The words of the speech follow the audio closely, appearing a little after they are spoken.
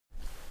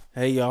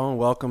Hey y'all, and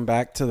welcome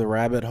back to the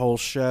Rabbit Hole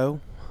Show.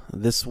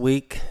 This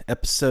week,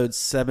 episode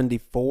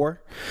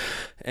 74,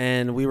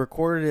 and we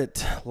recorded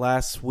it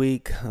last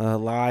week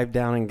live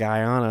down in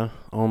Guyana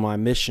on my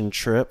mission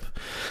trip.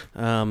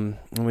 And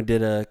we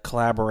did a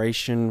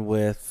collaboration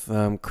with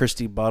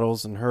Kristi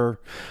Buttles and her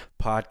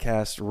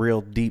podcast,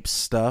 Real Deep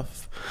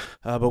Stuff.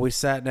 But we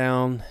sat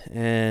down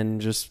and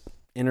just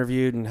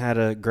interviewed and had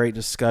a great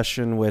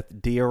discussion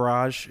with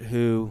Deoraj,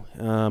 who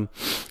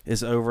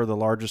is over the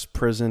largest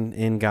prison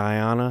in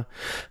Guyana,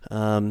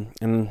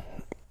 and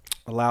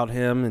allowed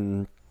him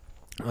and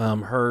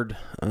heard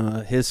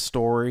his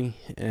story,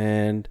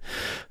 and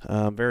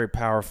very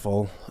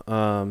powerful.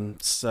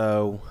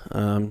 So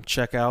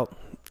check out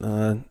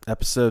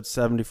episode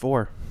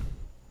 74.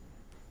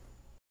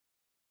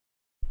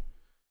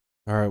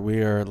 All right,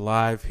 we are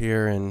live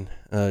here in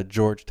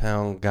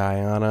Georgetown,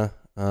 Guyana,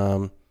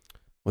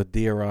 with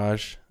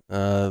Deoraj,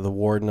 the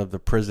warden of the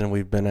prison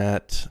we've been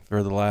at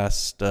for the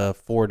last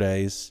 4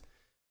 days,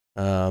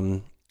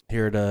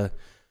 here to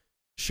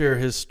share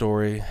his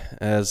story.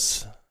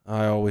 As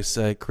I always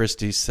say,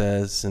 Kristi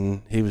says,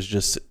 and he was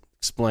just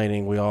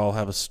explaining, we all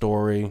have a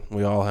story,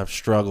 we all have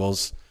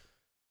struggles,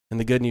 and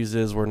the good news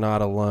is we're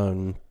not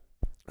alone,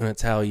 and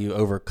it's how you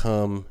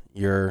overcome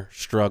your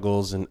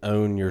struggles and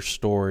own your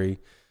story.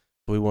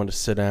 We want to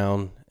sit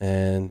down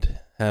and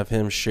have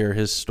him share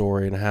his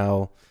story and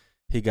how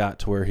he got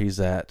to where he's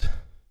at.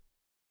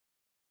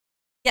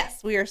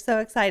 Yes, we are so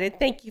excited.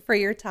 Thank you for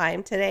your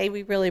time today.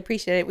 We really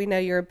appreciate it. We know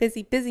you're a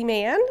busy, busy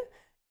man,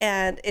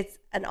 and it's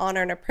an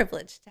honor and a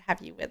privilege to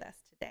have you with us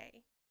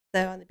today.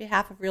 So on the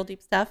behalf of Real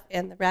Deep Stuff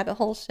and the Rabbit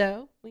Hole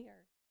Show, we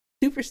are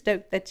super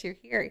stoked that you're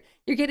here.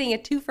 You're getting a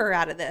twofer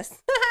out of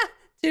this.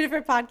 Two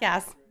different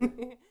podcasts.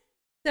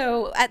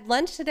 So at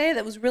lunch today,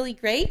 that was really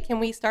great.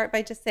 Can we start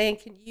by just saying,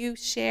 can you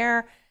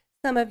share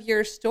some of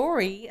your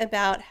story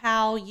about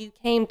how you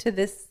came to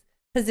this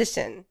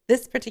position,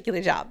 this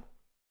particular job?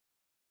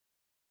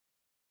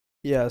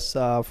 Yes,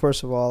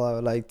 first of all, I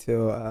would like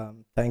to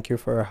thank you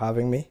for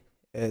having me.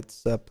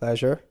 It's a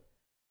pleasure.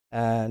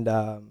 And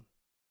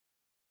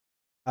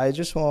I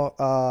just want,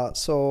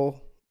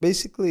 so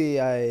basically,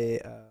 I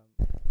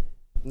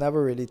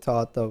never really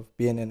thought of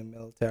being in the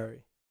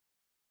military.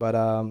 But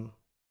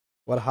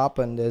what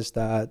happened is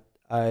that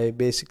I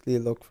basically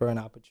looked for an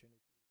opportunity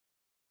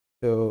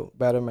to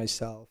better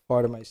myself,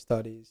 further my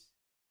studies,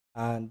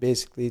 and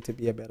basically to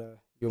be a better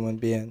human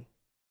being.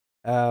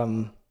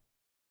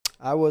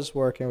 I was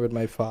working with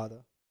my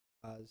father,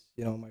 as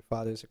you know, my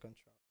father is a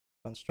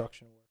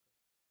construction worker,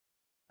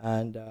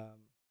 and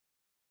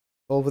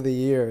over the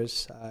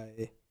years,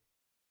 I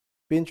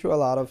been through a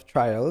lot of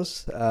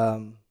trials,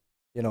 and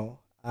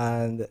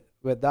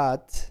with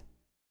that,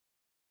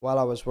 while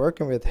I was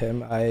working with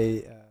him,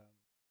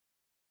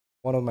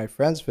 one of my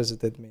friends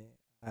visited me,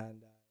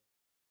 and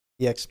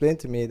he explained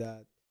to me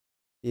that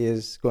he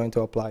is going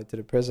to apply to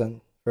the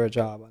prison for a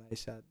job, and I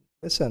said,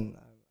 "Listen,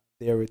 I'm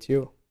there with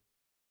you."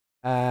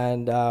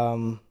 And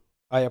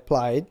I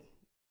applied.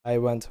 I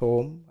went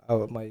home.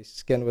 My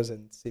skin was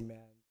in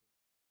cement.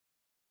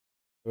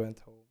 I went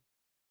home,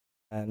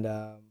 and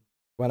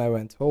when I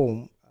went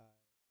home,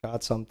 I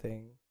got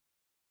something.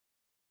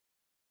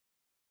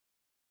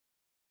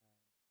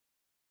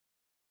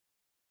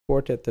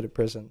 Reported to the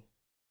prison,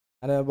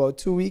 and in about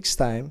 2 weeks'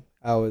 time,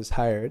 I was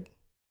hired,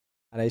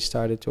 and I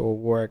started to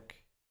work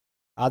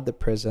at the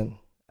prison.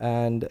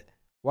 And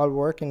while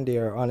working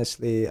there,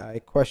 honestly, I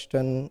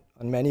questioned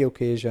on many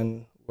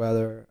occasions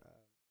whether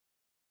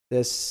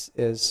this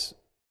is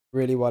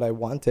really what I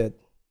wanted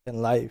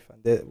in life.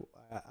 And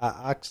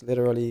I asked,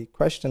 literally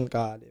questioned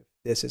God if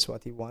this is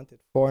what He wanted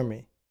for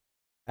me.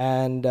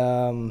 And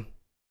there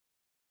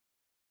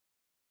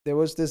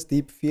was this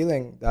deep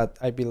feeling that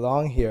I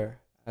belong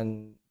here,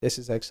 and this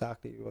is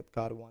exactly what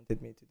God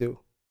wanted me to do.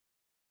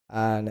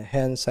 And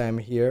hence, I'm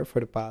here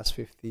for the past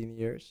 15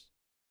 years.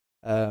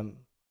 I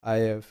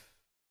have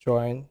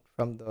joined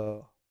from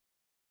the,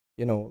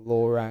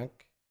 low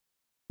rank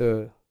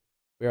to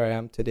where I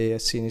am today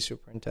as senior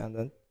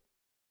superintendent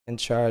in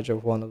charge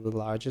of one of the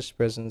largest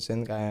prisons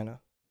in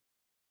Guyana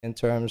in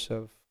terms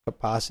of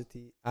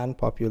capacity and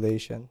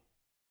population,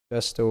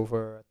 just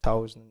over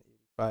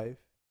 1,085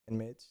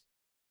 inmates.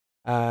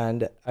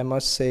 And I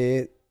must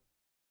say,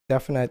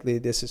 definitely,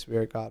 this is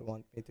where God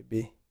wants me to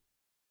be.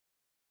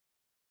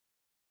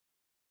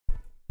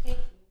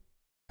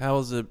 How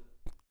is it?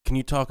 Can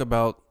you talk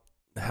about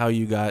how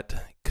you got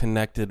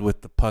connected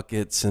with the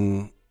Pucketts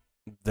and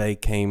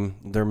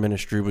their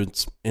ministry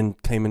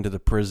came into the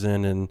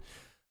prison,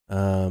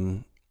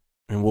 and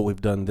what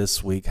we've done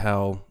this week,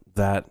 how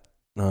that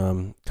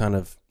kind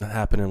of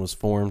happened and was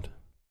formed?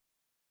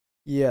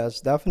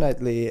 Yes,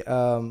 definitely.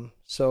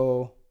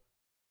 So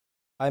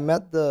I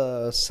met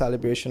the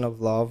Celebration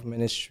of Love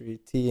ministry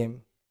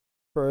team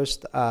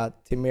first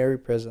at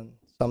Timeri prison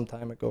some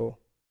time ago,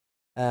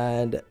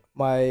 and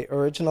my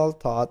original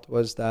thought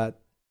was that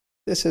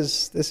this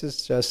is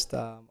just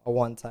a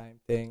one-time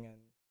thing, and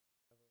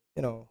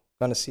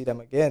gonna see them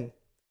again.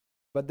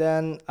 But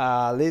then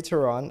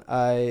later on,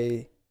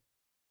 I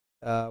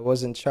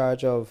was in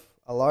charge of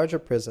a larger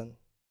prison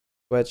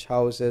which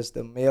houses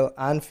the male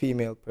and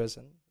female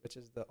prison, which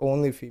is the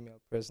only female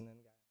prison in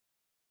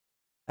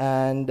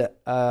Guyana. And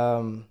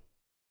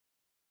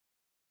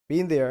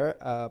being there,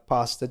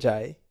 Pastor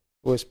Jai,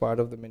 who is part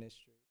of the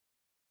ministry,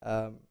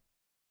 um,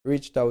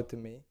 reached out to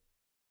me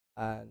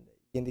and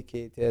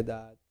indicated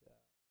that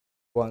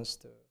he wants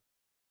to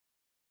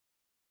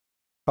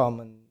come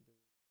and do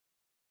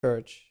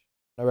church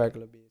on a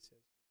regular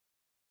basis.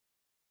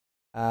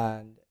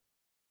 And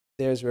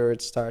there's where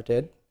it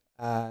started.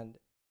 And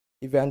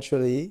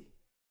eventually,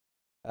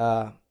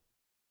 uh,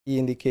 he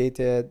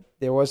indicated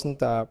there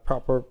wasn't a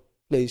proper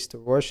place to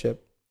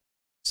worship.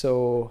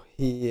 So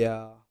he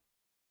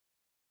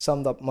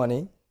summed up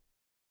money,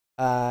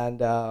 and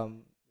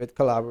with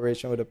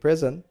collaboration with the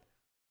prison,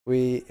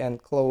 we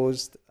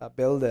enclosed a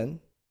building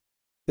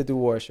to do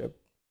worship.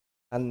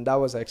 And that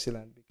was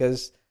excellent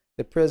because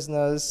the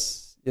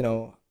prisoners,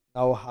 now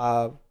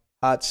have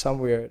had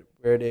somewhere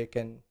where they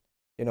can,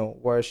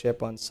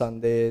 worship on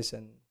Sundays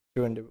and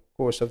during the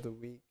course of the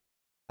week.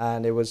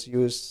 And it was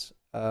used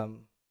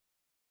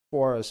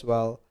for as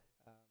well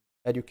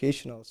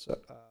educational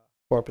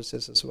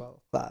purposes as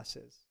well,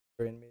 classes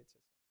for inmates.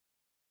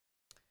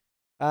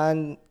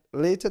 And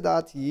later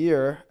that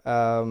year,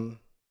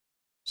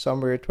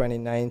 somewhere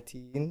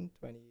 2019,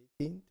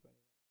 2018,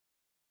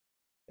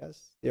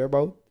 yes,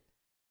 thereabout.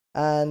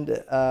 And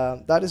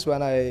that is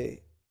when I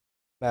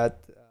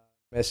met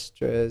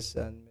Mistress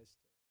and Mr.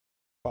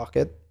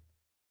 Pocket.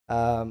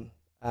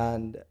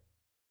 And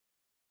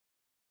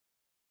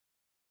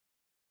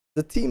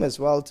the team as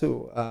well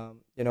too,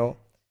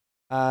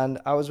 and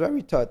I was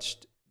very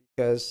touched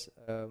because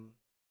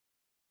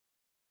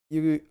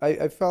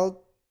I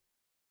felt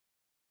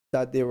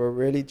that they were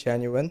really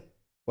genuine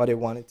what they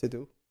wanted to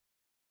do,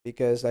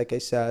 because like I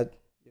said,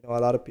 a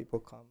lot of people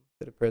come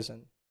to the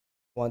prison,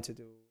 want to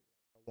do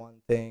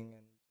one thing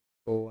and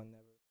go and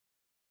never,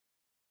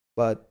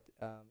 but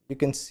you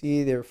can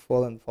see their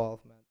full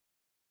involvement,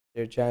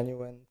 their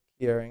genuine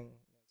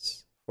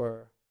caringness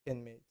for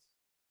inmates,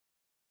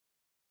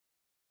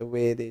 the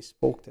way they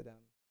spoke to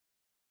them,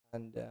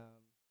 and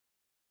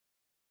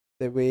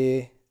the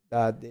way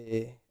that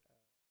they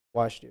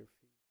wash their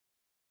feet,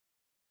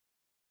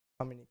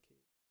 communicate.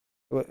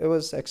 It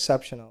was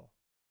exceptional.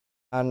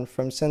 And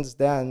from since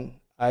then,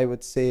 I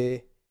would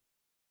say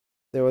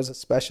there was a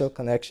special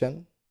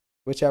connection.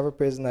 Whichever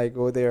prison I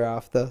go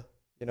thereafter,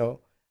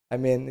 I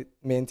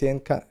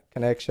maintain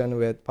connection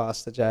with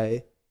Pastor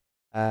Jai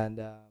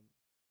and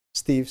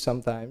Steve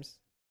sometimes.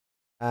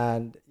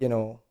 And,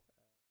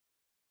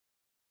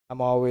 I'm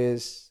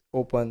always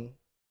open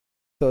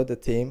to the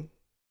team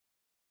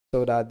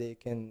so that they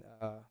can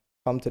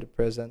come to the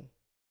prison.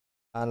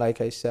 And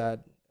like I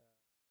said,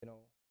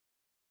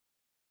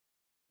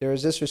 there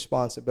is this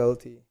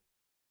responsibility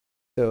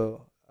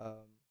to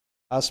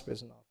us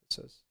prison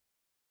officers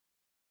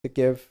to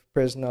give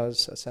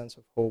prisoners a sense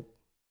of hope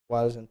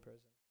while in prison.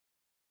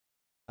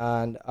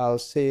 And I'll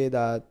say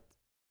that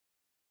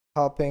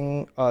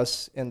helping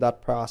us in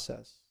that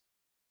process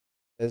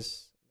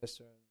is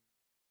Mr.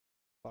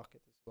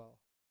 Pocket as well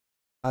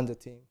and the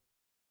team.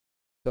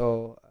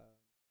 So,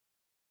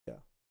 yeah.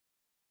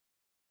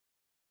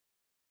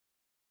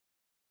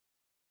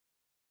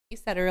 You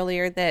said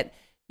earlier that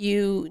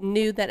you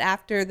knew that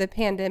after the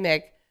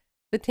pandemic,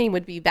 the team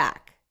would be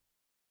back.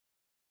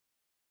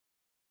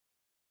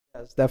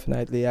 Yes,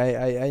 definitely.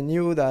 I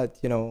knew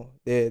that,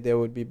 they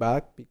would be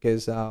back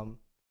because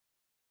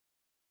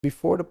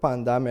before the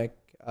pandemic,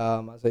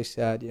 as I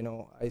said,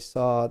 I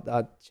saw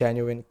that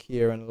genuine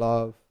care and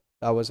love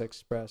that was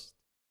expressed.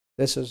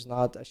 This is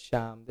not a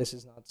sham. This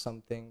is not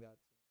something that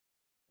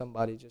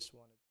somebody just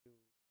wanted to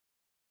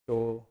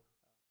show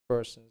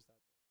persons that,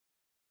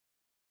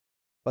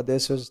 but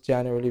this was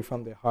genuinely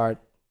from the heart.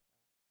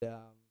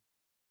 Um,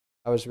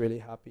 I was really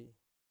happy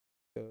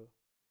to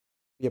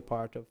be a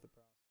part of the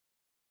process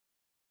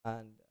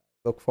and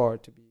look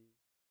forward to be,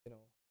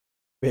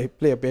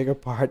 play a bigger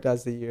part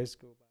as the years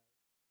go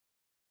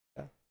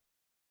by.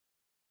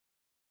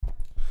 Yeah.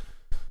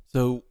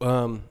 So,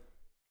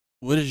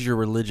 what is your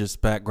religious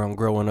background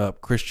growing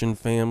up? Christian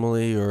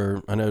family,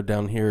 or I know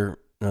down here,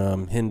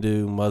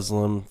 Hindu,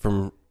 Muslim,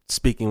 from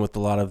speaking with a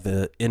lot of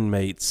the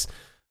inmates,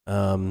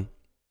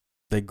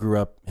 they grew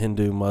up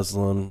Hindu,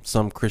 Muslim,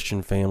 some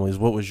Christian families.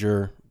 What was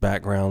your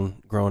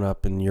background growing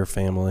up in your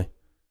family?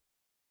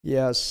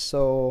 Yeah,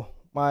 so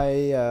my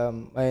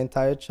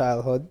entire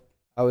childhood,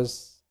 I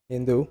was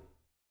Hindu,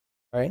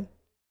 right?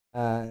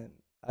 And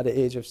at the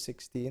age of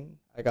 16,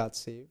 I got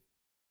saved.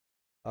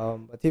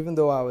 But even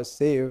though I was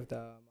saved,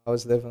 I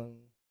was living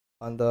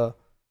under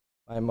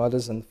my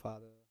mother's and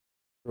father's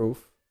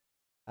roof,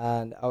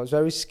 and I was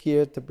very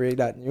scared to break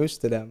that news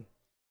to them.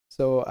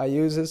 So I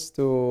used this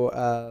to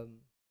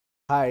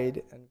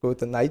hide and go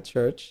to night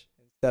church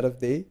instead of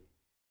day,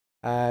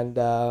 and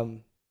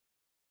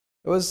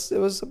it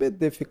was a bit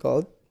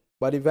difficult.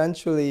 But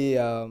eventually,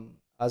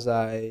 as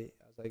I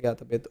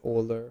got a bit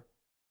older,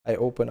 I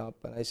opened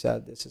up and I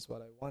said, "This is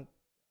what I want,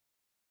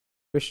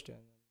 Christian,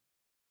 and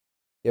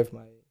give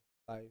my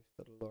life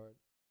to the Lord."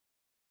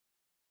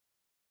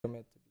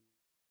 commit to be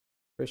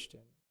Christian.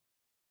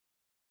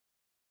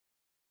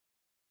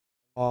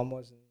 My mom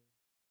wasn't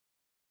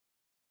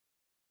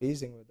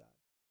pleasing with that.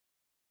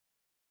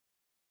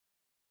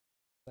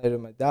 Neither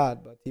my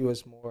dad, but he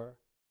was more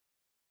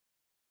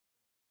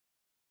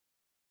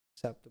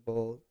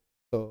acceptable.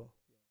 So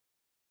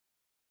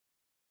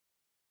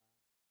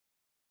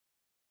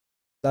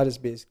that is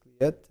basically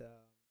it.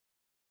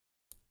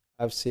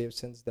 I've saved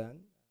since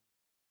then.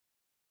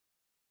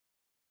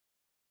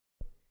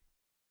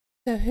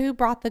 So, who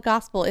brought the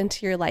gospel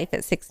into your life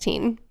at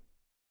 16?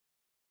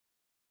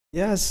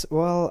 Yes,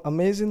 well,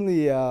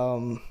 amazingly,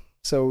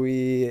 so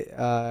we,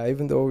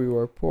 even though we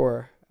were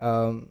poor,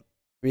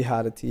 we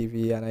had a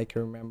TV, and I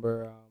can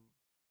remember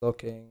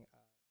looking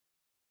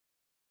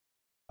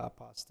at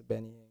Pastor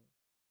Benny,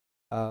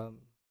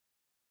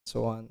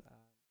 so on.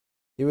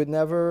 He would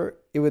never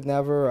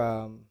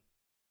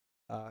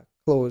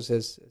close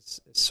his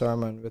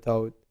sermon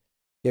without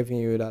giving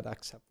you that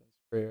acceptance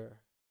prayer.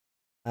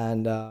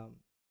 And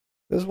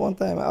there's one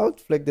time I would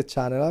flick the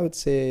channel. I would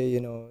say,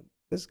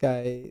 this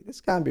guy, this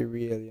can't be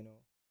real.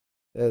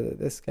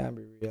 This can't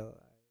be real.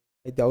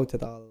 I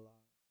doubted all along.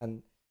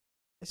 And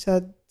I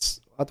said,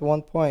 at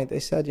one point, I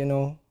said,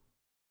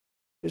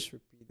 just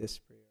repeat this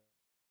prayer.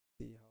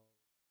 See how.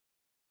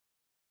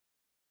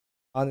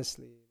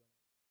 Honestly, when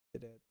I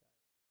did it,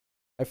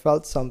 I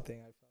felt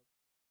something.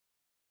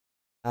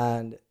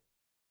 And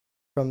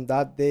from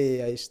that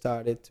day, I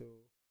started to,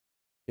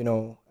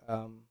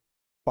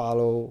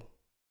 follow,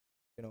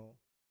 you know,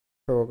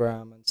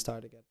 program and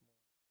start to get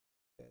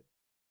more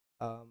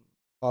good.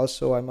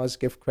 Also, I must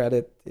give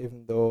credit,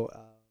 even though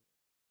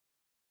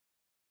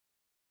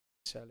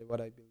necessarily what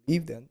I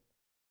believed in,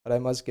 but I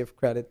must give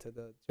credit to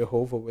the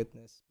Jehovah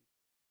Witness,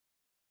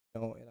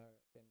 in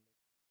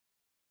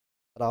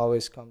that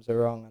always comes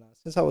around. And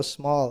since I was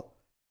small,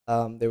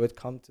 they would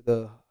come to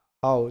the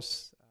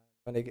house.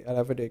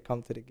 Whenever they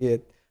come to the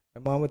gate,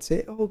 my mom would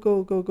say, "Oh,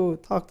 go, go, go,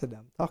 talk to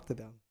them, talk to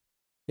them."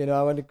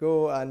 I want to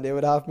go, and they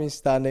would have me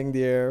standing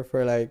there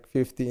for like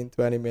 15,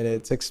 20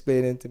 minutes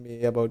explaining to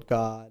me about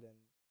God and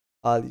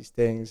all these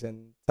things,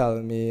 and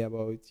telling me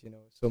about,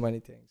 so many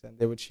things. And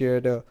they would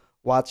share the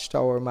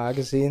Watchtower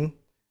magazine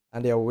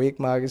and the Awake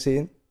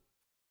magazine.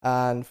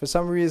 And for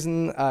some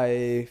reason,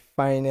 I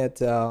find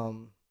it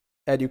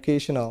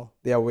educational,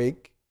 the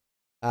Awake,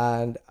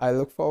 and I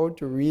look forward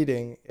to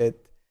reading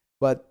it.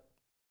 But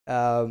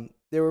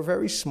they were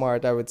very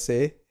smart, I would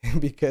say,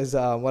 because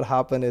what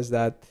happened is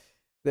that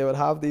they would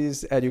have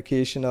these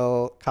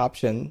educational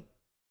caption,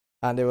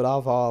 and they would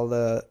have all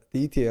the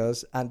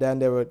details, and then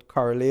they would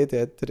correlate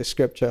it to the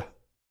scripture.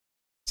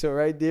 So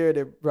right there,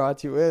 they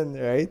brought you in,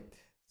 right?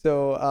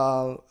 So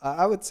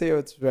I would say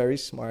it's very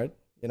smart,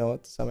 to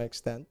some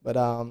extent. But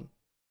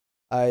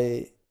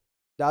I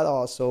that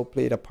also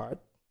played a part.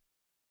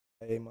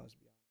 I must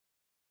be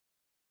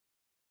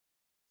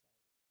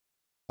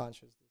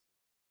conscious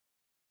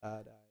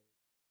that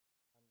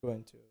I'm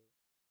going to.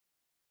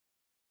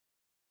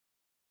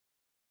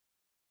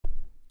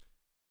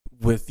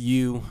 With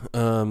you,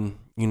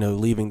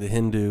 leaving the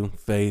Hindu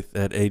faith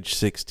at age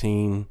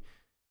 16,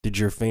 did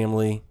your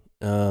family,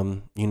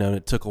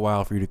 it took a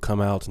while for you to come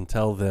out and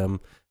tell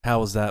them. How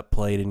was that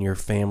played in your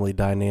family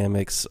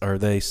dynamics? Are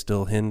they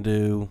still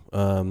Hindu?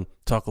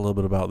 Talk a little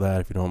bit about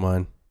that, if you don't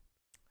mind.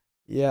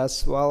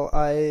 Yes, well,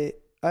 I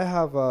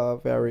have a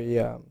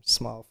very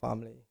small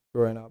family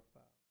growing up.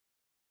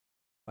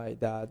 My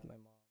dad, my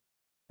mom,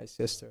 my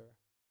sister.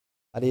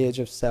 At the age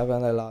of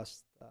 7, I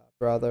lost a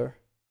brother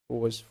who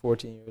was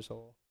 14 years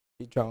old.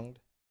 He drowned.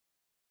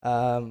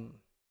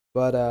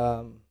 But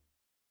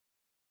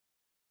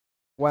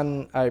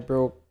when I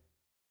broke,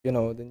 the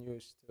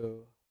news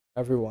to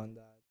everyone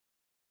that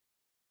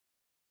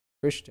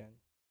Christian,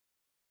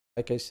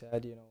 like I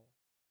said,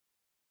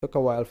 took a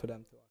while for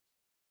them to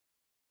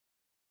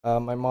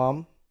accept. My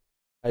mom,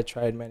 I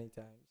tried many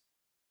times,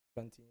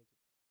 continue to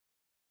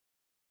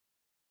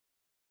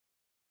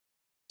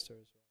sister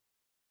as well,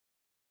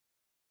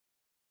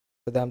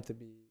 for them to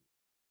be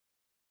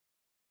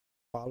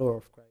follower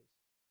of Christ.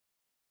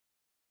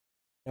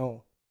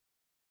 No,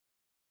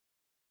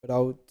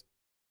 without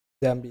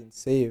them being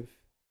saved,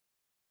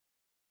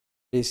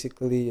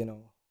 basically,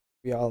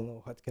 we all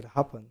know what could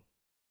happen.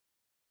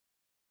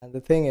 And the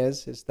thing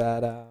is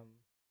that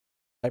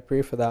I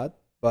pray for that,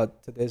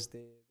 but to this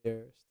day,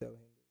 they're still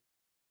Hindu.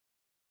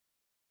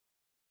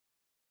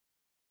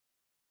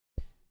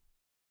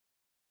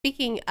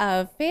 Speaking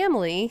of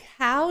family,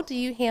 how do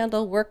you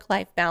handle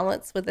work-life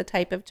balance with the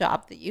type of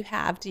job that you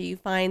have? Do you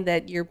find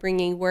that you're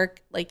bringing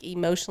work like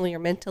emotionally or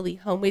mentally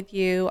home with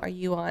you? Are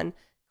you on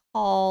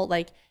call?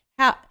 Like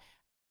how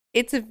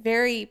it's a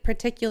very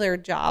particular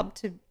job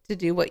to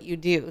do what you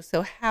do.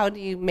 So how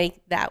do you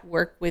make that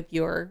work with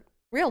your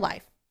real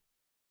life?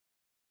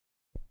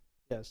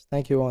 Yes,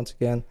 thank you once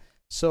again.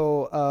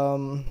 So,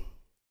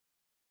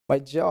 my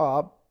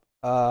job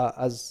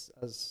as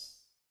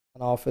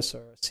an officer,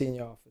 a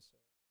senior officer,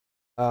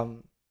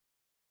 um,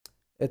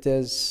 it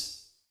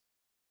is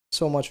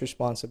so much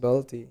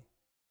responsibility.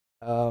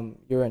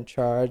 You're in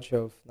charge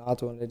of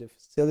not only the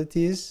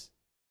facilities,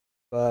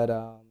 but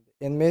the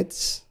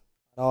inmates,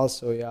 and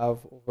also you have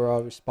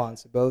overall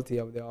responsibility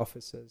of the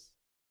officers,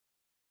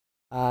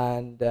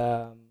 and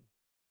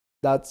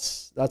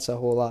that's a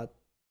whole lot,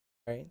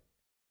 right?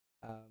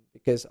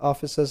 Because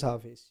officers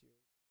have issues,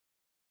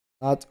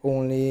 not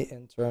only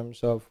in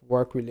terms of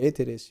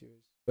work-related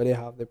issues, but they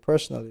have their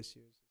personal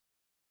issues,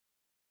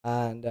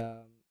 and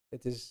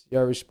it is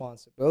your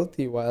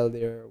responsibility while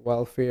their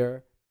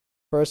welfare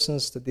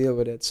persons to deal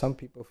with it. Some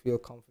people feel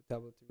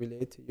comfortable to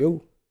relate to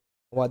you.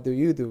 What do?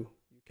 You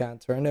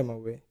can't turn them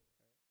away.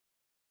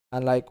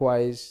 And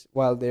likewise,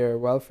 while they're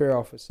welfare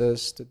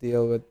officers to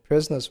deal with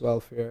prisoners'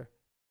 welfare,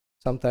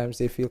 sometimes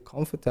they feel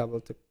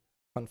comfortable to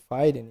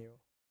confide in you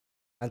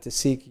and to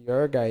seek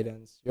your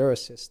guidance, your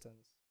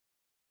assistance.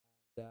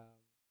 And,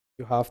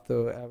 you have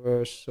to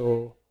ever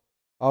so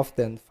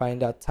often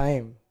find that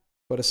time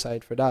put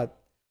aside for that,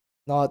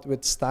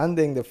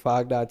 notwithstanding the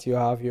fact that you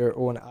have your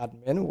own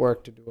admin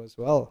work to do as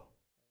well,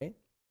 right?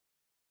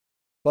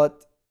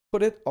 But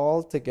put it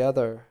all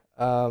together.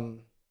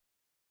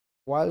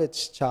 While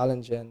it's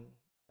challenging,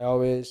 I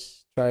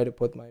always try to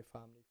put my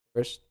family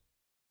first,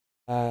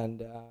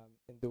 and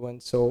in doing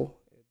so,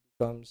 it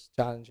becomes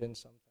challenging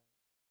sometimes.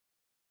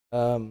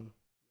 Um,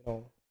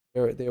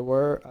 there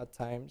were at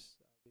times,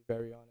 I'll be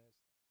very honest,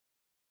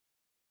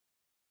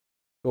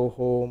 go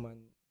home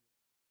and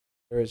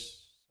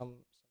there's some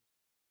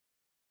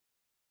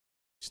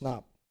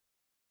snap.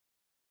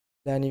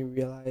 Then you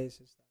realize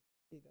is that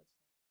hey, that's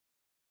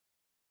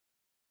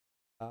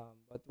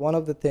but one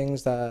of the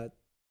things that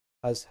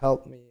has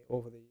helped me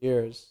over the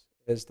years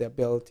is the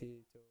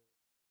ability to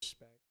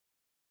respect,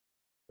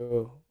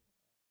 to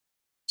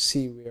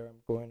see where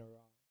I'm going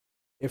around,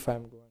 if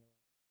I'm going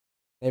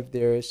around, if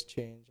there is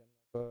change. I'm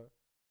never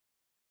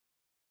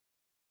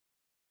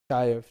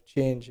shy of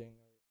changing or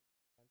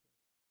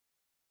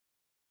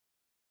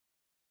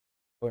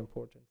how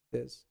important it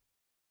is.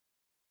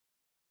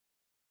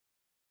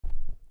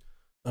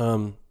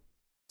 Um,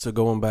 so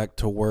going back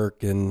to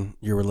work and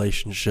your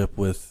relationship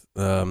with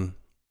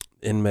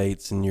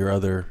inmates and your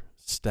other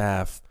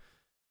staff,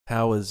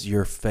 how has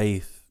your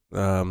faith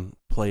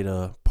played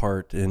a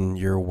part in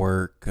your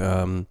work?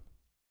 You're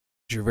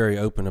very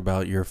open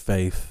about your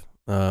faith,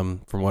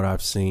 from what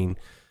I've seen,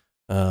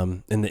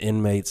 and the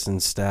inmates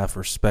and staff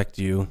respect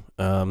you.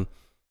 When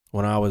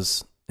I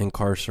was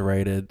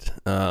incarcerated,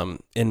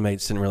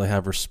 inmates didn't really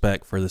have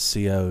respect for the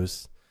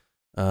COs.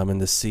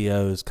 And the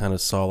COs kind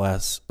of saw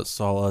us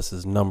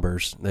as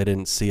numbers. They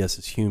didn't see us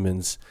as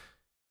humans,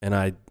 and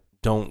I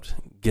don't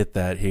get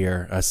that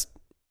here.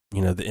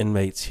 The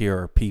inmates here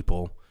are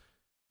people.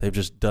 They've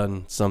just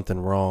done something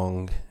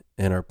wrong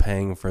and are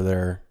paying for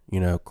their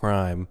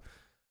crime.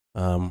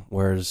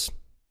 Whereas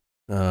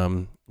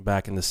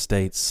back in the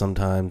States,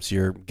 sometimes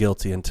you're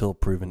guilty until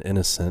proven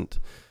innocent,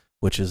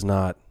 which is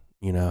not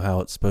how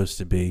it's supposed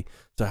to be.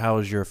 So how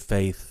is your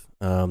faith?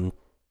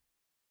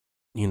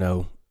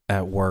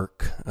 At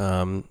work,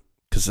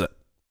 because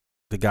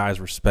the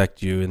guys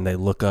respect you and they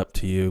look up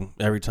to you.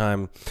 Every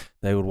time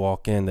they would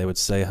walk in, they would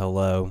say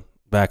hello.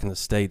 Back in the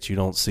States, you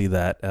don't see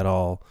that at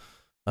all.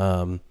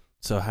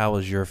 So how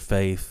has your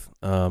faith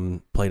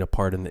played a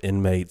part in the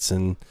inmates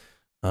and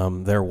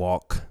their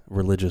walk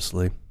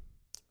religiously?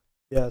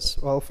 Yes.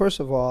 Well, first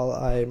of all,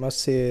 I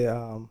must say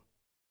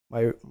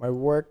my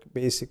work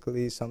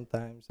basically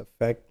sometimes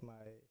affect my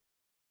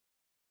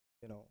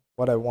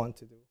what I want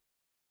to do,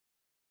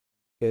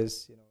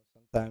 because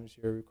sometimes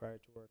you're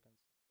required to work on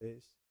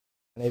Sundays,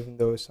 and even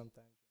though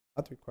sometimes you're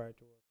not required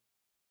to work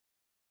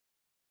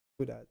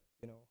do that,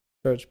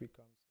 church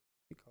becomes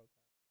difficult.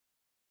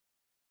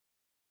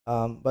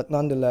 But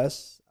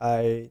nonetheless,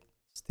 I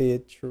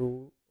stayed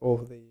true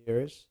over the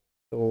years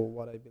to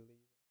what I believe.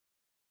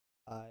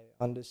 I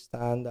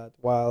understand that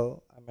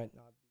while I might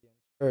not be in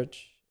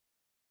church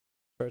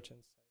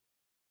inside,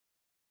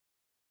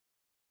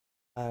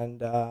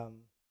 and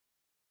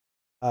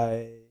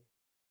I,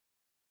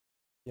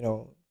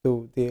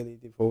 do daily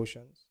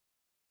devotions,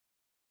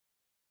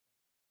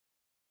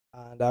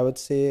 and I would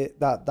say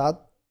that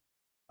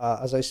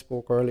as I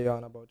spoke early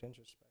on about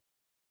introspection,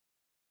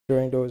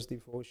 during those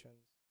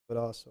devotions would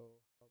also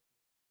help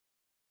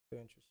me to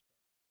introspect,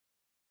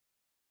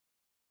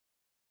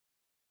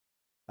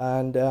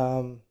 and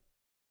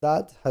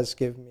that has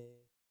given me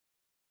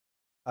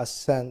a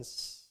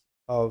sense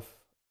of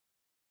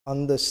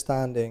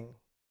understanding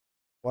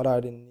what are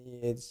the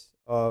needs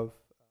of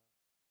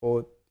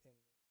both.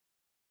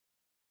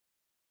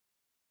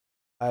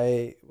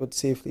 I would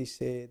safely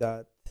say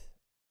that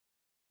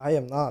I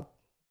am not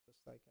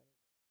just like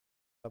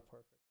a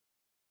perfect.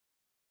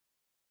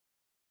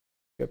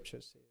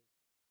 Scripture says,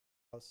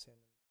 "All sin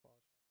and fall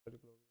short of the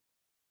glory of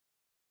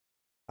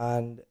God."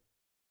 And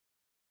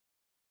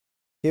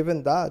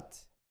given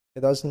that, it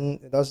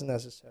doesn't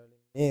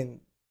necessarily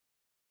mean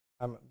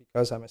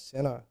because I'm a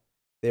sinner,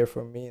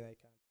 therefore mean I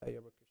can't tell you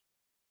about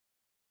Christianity,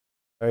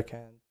 or I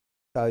can't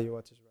tell you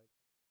what is right.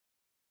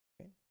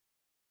 Okay?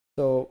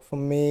 So for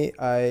me,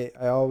 I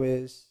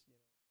always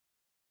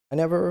I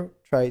never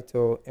try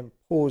to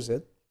impose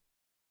it.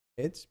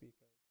 It's because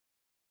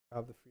I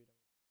have the freedom.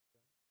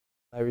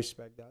 I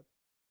respect that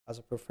as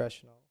a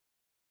professional.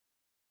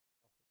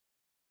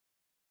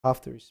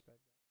 Have to respect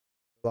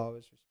that. Will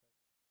always respect.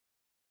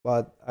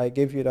 But I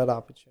give you that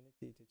opportunity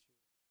to choose,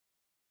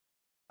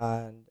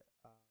 and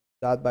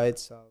that by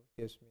itself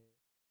gives me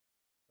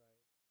pride.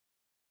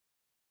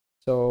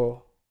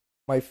 So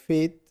my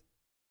faith,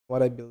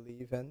 what I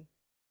believe in,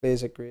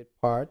 plays a great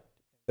part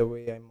in the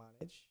way I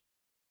manage.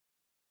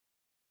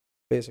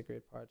 Plays a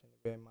great part in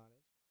the way I manage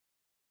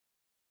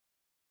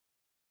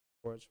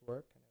towards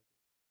work and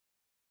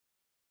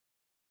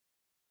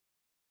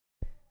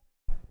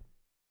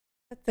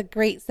That's a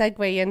great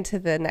segue into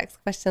the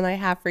next question I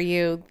have for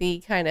you.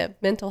 The kind of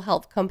mental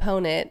health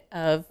component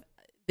of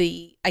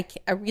I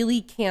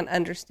really can't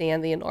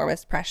understand the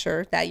enormous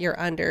pressure that you're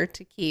under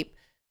to keep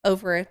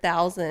over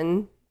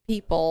 1,000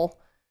 people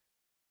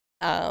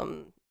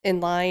in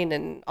line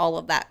and all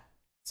of that.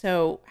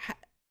 So,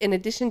 in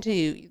addition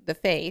to the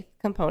faith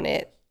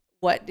component,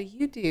 what do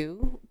you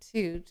do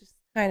to just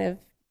kind of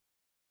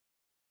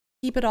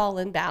keep it all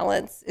in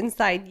balance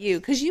inside you?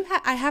 Because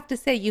I have to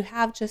say, you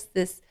have just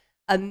this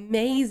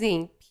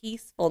amazing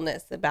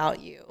peacefulness about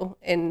you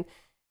and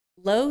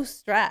low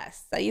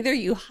stress. Either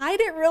you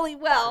hide it really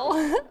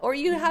well or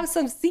you have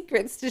some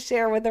secrets to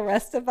share with the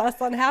rest of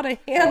us on how to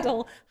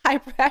handle high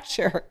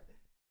pressure.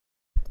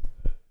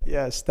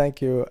 yes,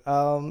 thank you.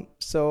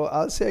 So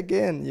I'll say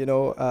again,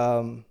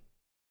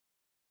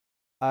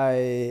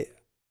 I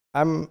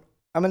I'm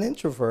I'm an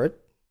introvert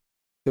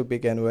to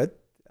begin with,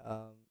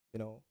 um, you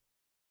know,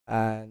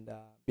 and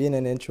being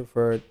an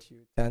introvert,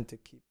 you tend to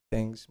keep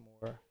things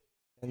more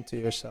into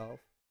yourself.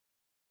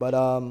 But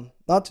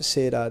not to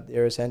say that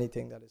there is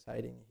anything that is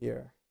hiding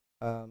here.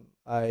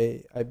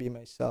 I be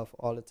myself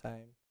all the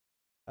time.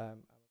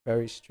 I'm a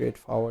very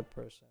straightforward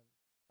person.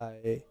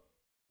 I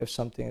If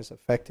something is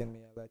affecting me,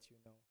 I let you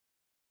know.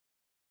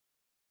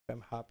 If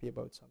I'm happy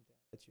about something,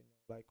 I let you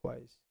know.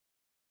 Likewise,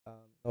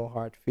 no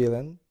hard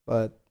feeling,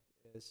 but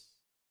it's,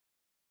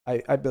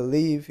 I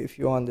believe if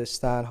you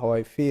understand how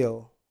I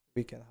feel,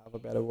 we can have a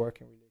better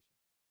working relationship.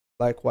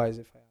 Likewise,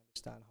 if I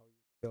understand how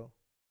you feel.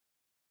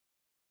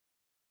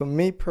 For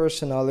me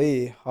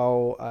personally,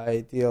 how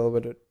I deal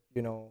with it,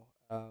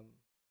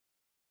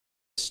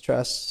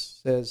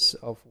 stresses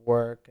of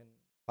work and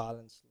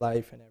balance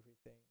life and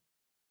everything.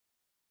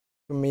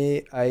 For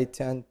me, I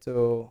tend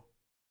to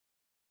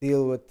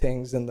deal with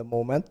things in the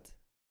moment.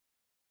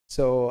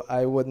 So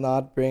I would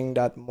not bring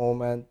that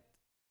moment,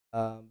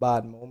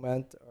 bad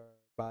moment or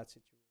bad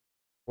situation,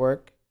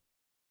 work,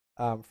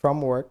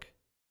 from work,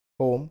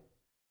 home.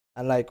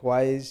 And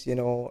likewise,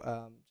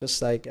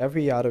 just like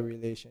every other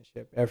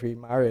relationship, every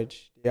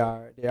marriage, there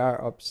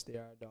are ups,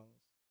 there are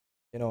downs,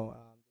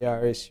 there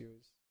are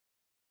issues,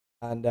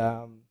 and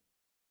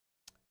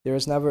there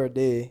is never a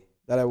day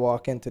that I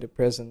walk into the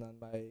prison and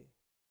my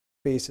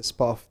face is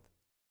puffed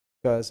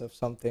because of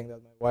something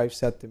that my wife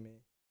said to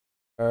me,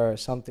 or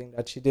something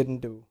that she didn't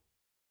do,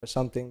 or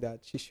something that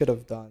she should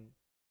have done,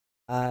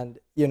 and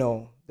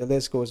the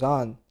list goes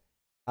on.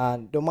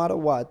 And no matter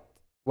what,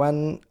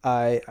 when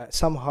I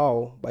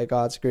somehow by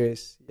God's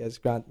grace, He has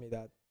granted me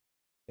that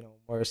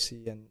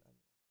mercy and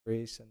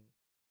grace and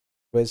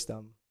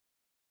wisdom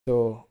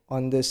to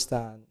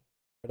understand,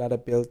 or that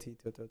ability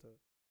to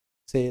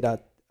say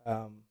that,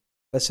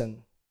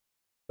 listen,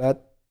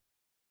 let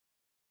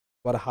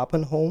what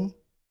happened home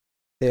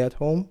stay at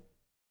home.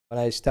 When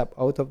I step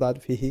out of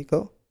that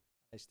vehicle,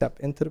 I step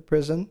into the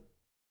prison,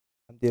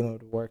 I'm dealing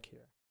with work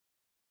here.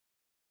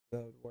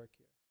 Dealing with work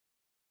here.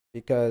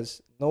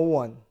 Because no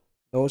one,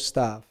 no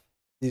staff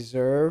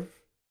deserve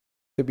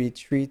to be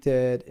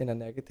treated in a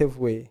negative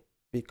way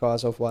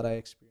because of what I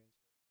experienced.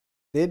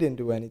 They didn't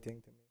do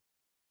anything to me.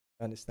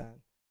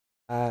 Understand?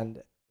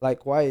 And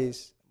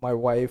likewise, my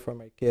wife or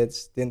my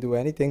kids didn't do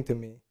anything to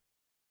me,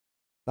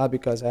 not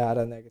because I had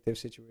a negative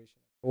situation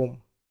at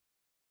home.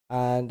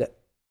 And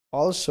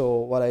also,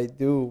 what I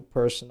do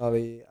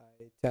personally,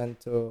 I tend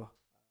to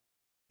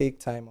take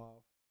time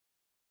off,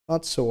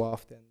 not so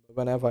often, but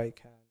whenever I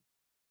can,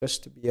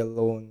 just to be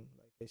alone,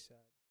 like I said,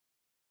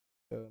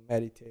 to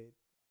meditate.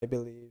 I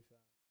believe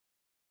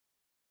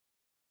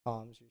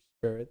calms your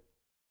spirit,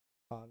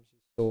 calms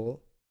your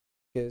soul,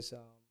 because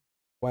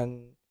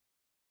when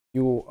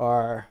you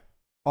are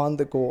on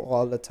the go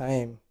all the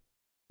time,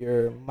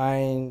 your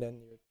mind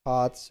and your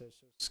thoughts are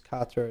so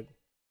scattered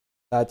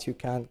that you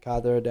can't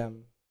gather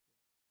them.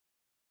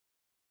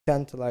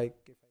 Tend to, like,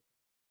 if I,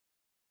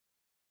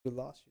 you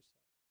lost yourself.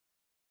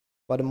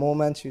 But the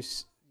moment you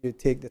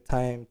take the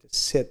time to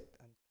sit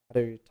and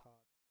gather your thoughts,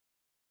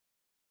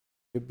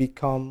 you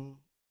become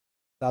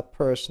that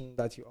person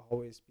that you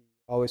always be.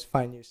 Always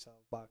find yourself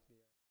back there.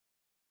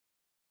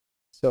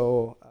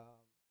 So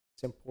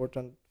it's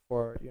important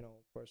for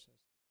persons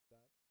to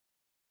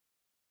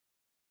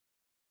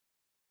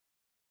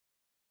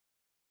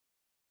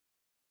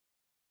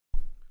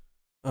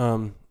do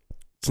Um,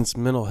 since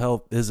mental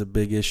health is a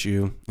big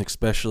issue,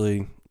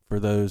 especially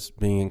for those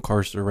being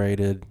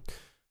incarcerated,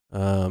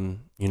 on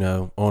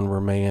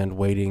remand,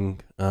 waiting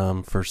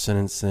for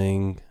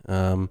sentencing.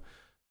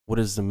 what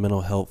is the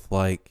mental health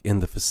like in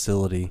the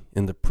facility,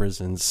 in the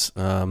prisons?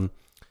 Do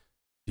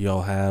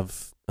y'all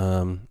have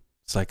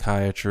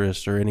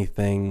psychiatrists or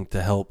anything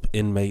to help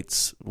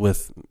inmates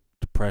with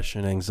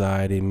depression,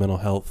 anxiety, mental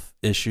health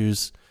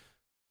issues?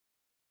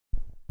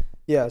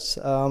 Yes.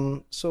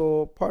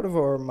 So part of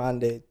our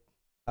mandate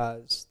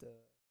as the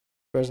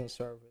prison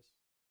service,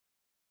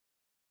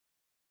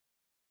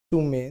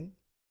 two main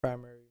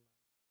primary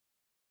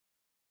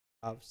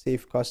of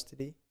safe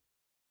custody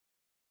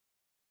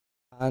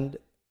and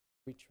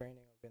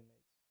retraining of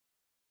inmates.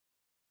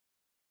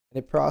 In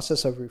the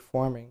process of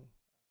reforming,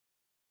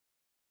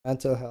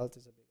 mental health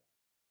is a big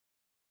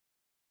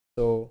one.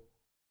 So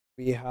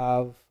we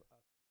have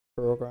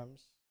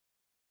programs.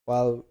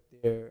 While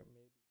there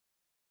may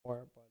be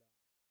more, but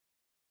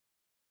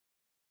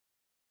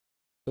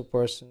two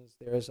persons,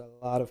 there's a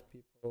lot of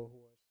people who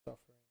are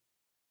suffering.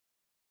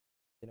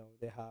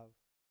 They have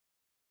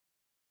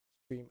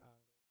extreme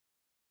anger,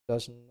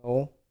 doesn't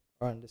know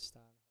or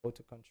understand how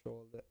to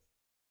control it,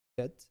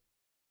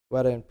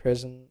 whether in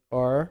prison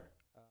or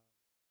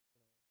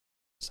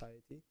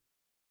society.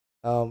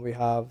 We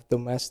have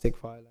domestic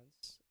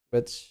violence,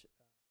 which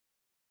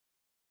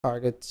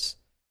targets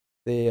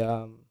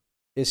the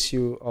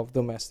issue of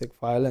domestic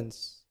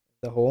violence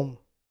in the home,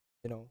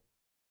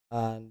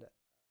 and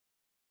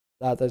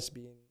that has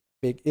been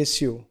a big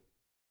issue,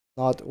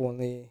 not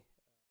only,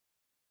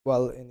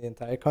 well, in the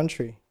entire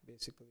country,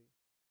 basically,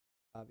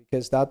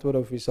 because that would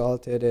have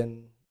resulted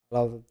in a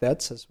lot of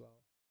deaths as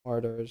well,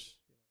 murders.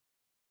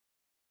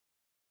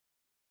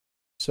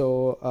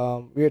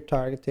 So we're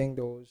targeting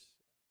those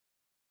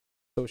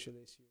social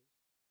issues,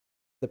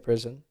 the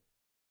prison.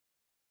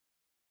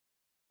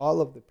 All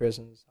of the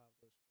prisons have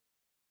those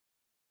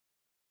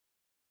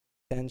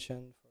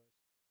intention for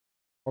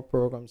more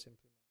programs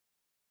implemented.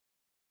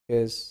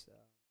 Because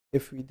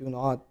if we do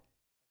not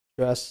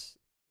address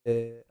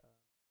the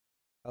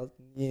health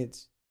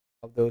needs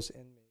of those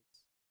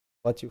inmates,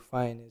 what you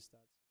find is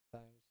that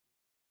sometimes,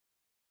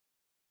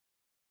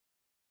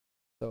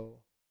 so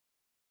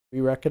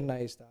we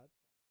recognize that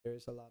there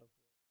is a lot of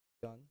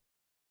work done in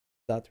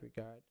that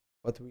regard,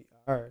 but we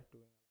are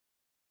doing.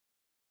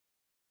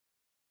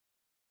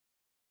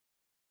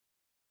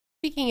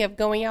 Speaking of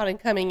going out and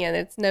coming in,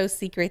 it's no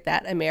secret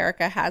that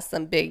America has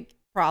some big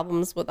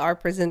problems with our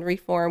prison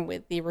reform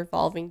with the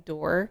revolving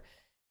door.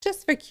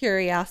 Just for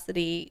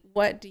curiosity,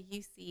 what do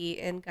you see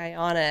in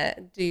Guyana?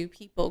 Do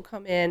people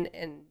come in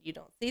and you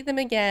don't see them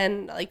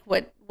again? Like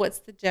what's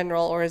the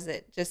general, or is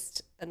it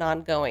just an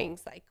ongoing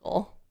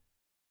cycle?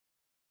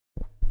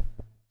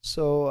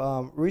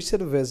 So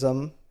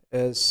recidivism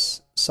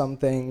is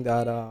something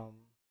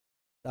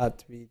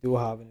that we do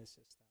have in the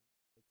system.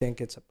 I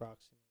think it's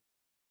approximately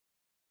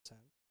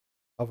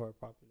of our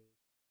population.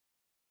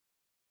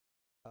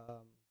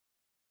 Um,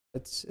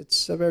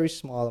 it's a very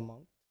small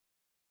amount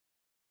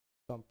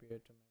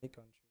compared to many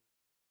countries,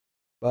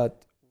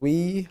 but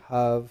we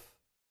have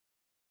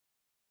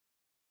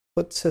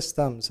put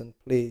systems in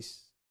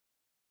place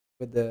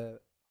with the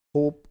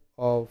hope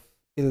of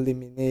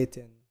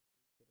eliminating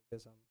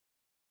recidivism.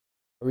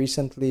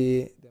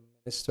 Recently, the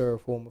Minister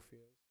of Home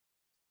Affairs,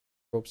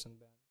 Robson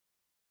Ben,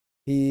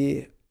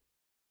 he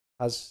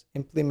has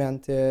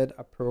implemented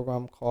a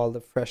program called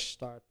the Fresh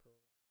Start program.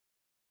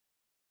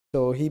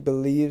 So he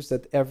believes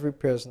that every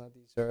prisoner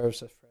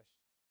deserves a fresh start.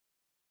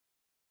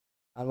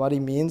 And what he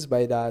means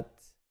by that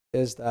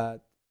is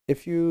that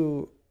if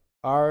you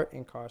are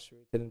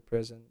incarcerated in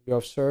prison, you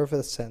have served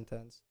a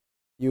sentence,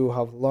 you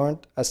have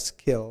learned a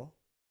skill,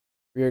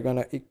 we are going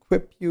to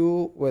equip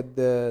you with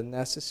the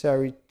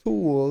necessary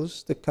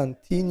tools to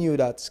continue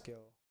that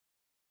skill.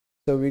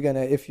 So we're going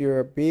to, if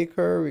you're a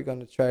baker, we're going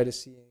to try to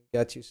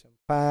get you some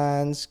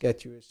pans,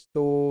 get you a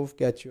stove,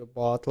 get you a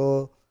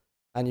bottle,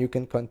 and you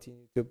can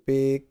continue to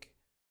bake.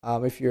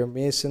 If you're a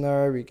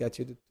masoner, we get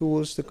you the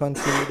tools to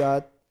continue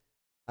that,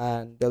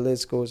 and the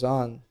list goes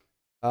on.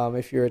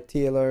 If you're a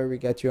tailor, we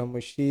get you a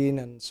machine,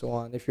 and so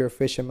on. If you're a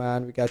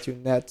fisherman, we got you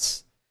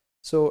nets.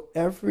 So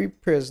every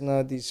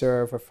prisoner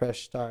deserves a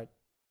fresh start,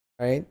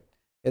 right?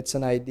 It's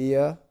an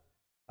idea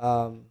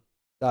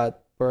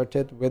that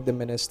birthed with the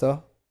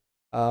minister.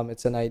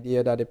 It's an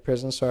idea that the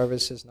prison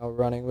service is now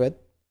running with.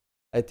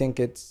 I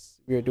think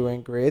we're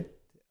doing great.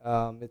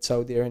 It's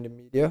out there in the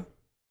media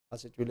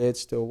as it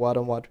relates to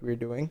what we're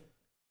doing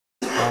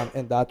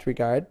in that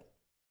regard.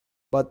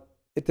 But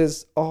it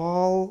is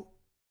all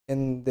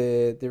in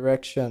the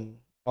direction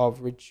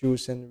of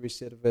reducing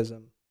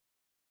recidivism.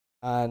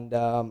 And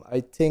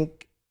I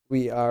think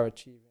we are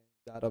achieving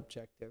that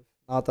objective.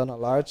 Not on a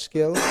large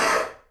scale,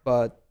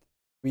 but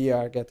we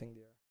are getting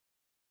there.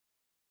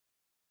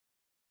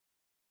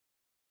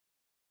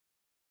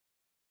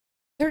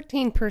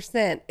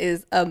 13%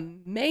 is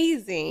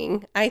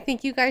amazing. I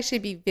think you guys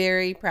should be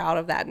very proud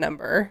of that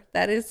number.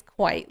 That is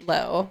quite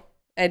low.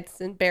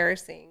 It's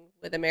embarrassing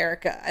with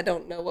America. I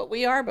don't know what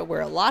we are, but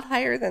we're a lot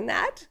higher than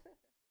that.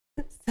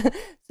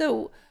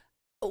 So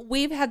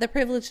we've had the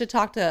privilege to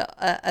talk to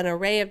an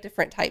array of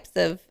different types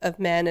of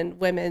men and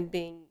women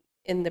being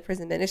in the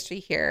prison ministry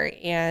here.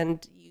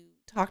 And you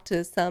talk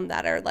to some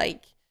that are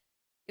like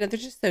they're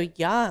just so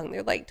young.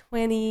 They're like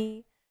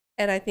 20.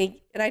 And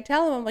I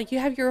tell them, I'm like, you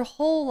have your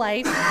whole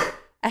life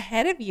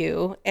ahead of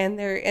you. And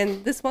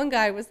this one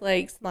guy was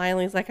like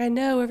smiling. He's like, I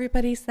know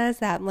everybody says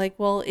that. I'm like,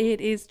 well, it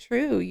is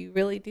true. You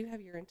really do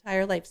have your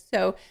entire life.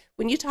 So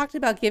when you talked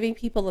about giving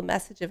people a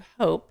message of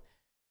hope,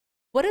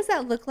 what does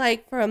that look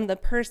like from the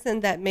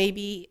person that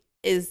maybe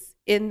is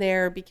in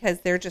there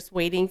because they're just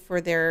waiting for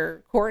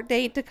their court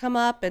date to come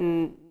up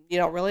and you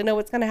don't really know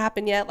what's going to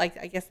happen yet?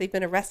 Like, I guess they've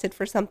been arrested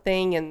for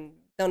something and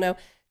don't know,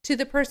 to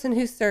the person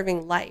who's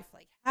serving life.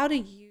 Like, how do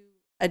you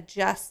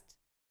adjust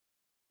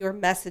your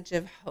message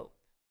of hope?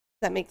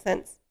 Does that make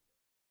sense?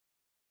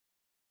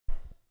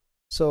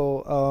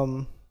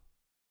 So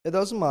it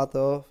doesn't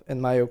matter,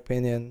 in my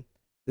opinion,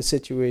 the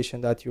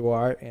situation that you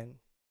are in.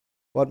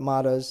 What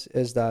matters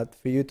is that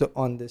for you to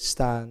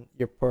understand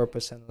your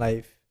purpose in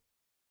life.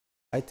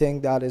 I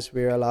think that is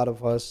where a lot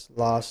of us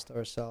lost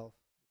ourselves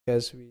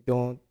because we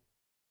don't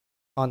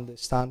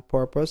understand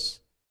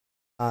purpose.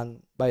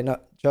 And by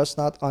not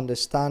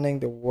understanding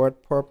the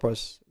word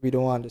purpose, we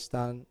don't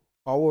understand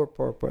our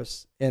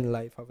purpose in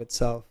life of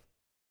itself.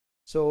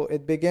 So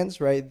it begins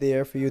right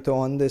there for you to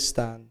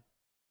understand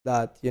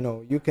that you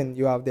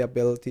have the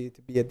ability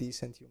to be a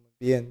decent human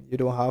being. You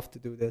don't have to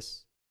do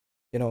this.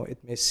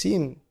 It may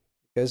seem,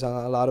 because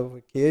on a lot of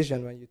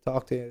occasion when you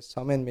talk to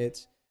some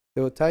inmates,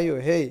 they will tell you,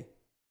 hey,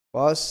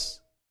 boss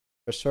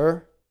or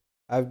sir,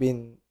 I've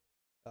been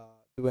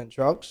doing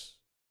drugs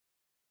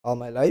all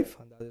my life,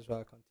 and that is what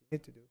I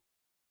continue to do.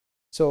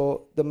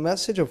 So the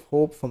message of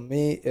hope for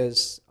me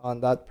is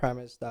on that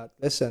premise that,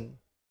 listen,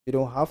 you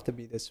don't have to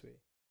be this way.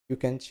 You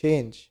can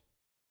change.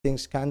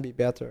 Things can be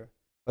better,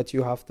 but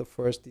you have to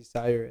first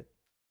desire it.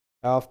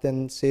 I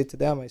often say to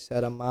them, I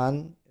said, a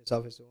man is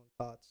of his own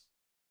thoughts,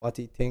 what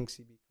he thinks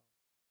he becomes,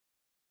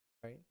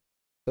 right?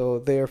 So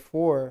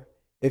therefore,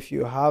 if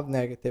you have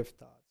negative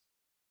thoughts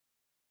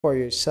for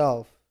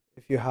yourself,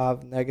 if you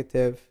have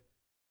negative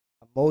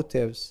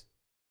motives,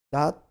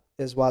 that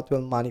is what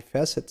will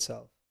manifest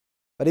itself.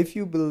 But if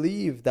you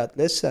believe that,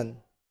 listen,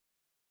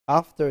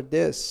 after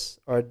this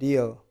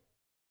ordeal,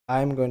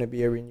 I'm going to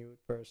be a renewed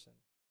person.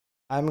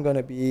 I'm going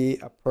to be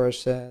a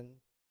person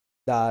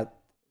that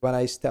when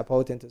I step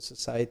out into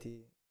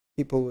society,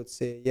 people would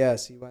say,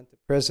 yes, he went to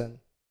prison,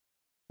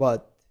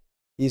 but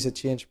he's a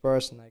changed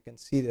person. I can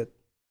see that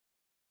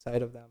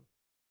inside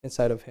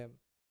of him.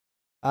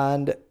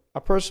 And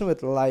a person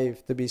with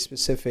life, to be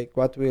specific,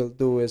 what we'll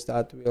do is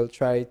that we'll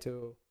try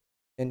to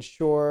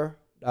ensure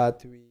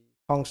that we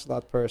counsel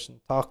that person,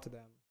 talk to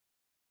them,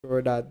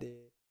 ensure that they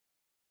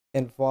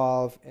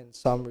involve in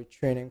some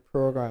retraining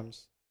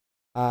programs,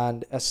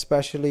 and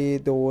especially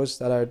those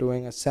that are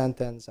doing a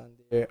sentence and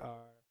they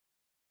are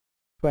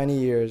 20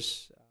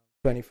 years,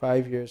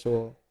 25 years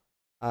old,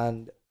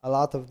 and a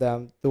lot of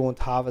them don't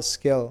have a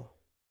skill.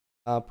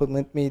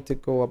 Permit me to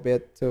go a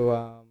bit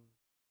to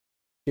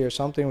share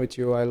something with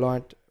you. I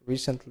learned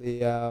recently.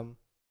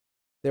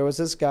 There was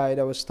this guy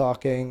that was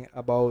talking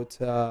about.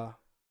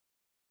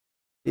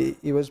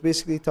 He was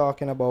basically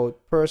talking about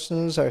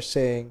persons are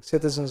saying,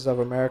 citizens of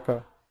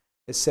America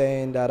is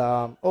saying that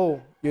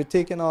oh, you're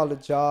taking all the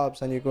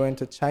jobs and you're going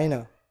to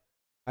China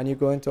and you're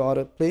going to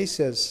other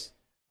places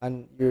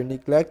and you're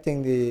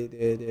neglecting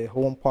the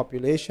home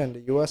population,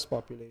 the US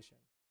population.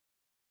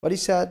 But he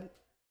said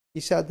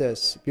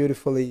this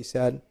beautifully.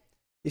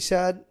 He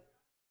said,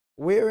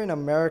 where in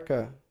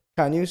America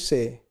can you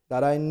say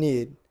that I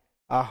need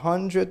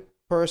 100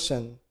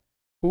 person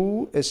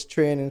who is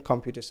trained in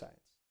computer science?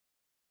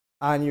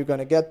 And you're going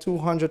to get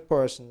 200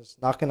 persons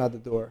knocking at the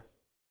door.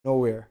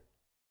 Nowhere.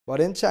 But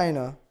in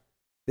China,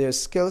 their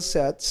skill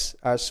sets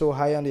are so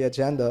high on the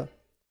agenda,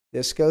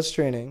 their skills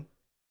training,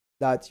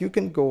 that you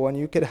can go and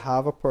you could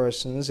have a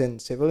persons in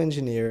civil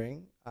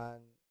engineering and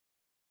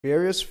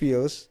various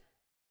fields.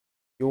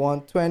 You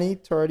want 20,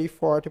 30,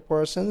 40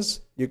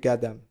 persons, you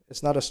get them.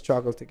 It's not a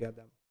struggle to get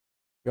them.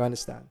 You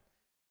understand?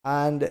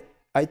 And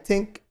I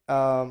think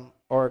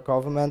our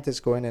government is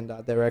going in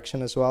that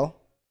direction as well,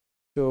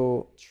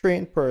 to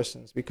train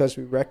persons, because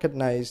we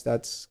recognize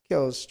that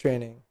skills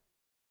training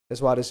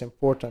is what is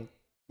important.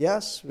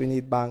 Yes, we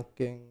need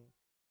banking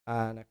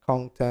and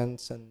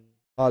accountants and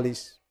all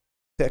these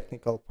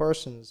technical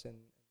persons in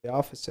the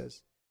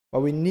offices,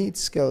 but we need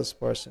skills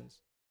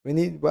persons. We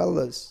need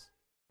welders,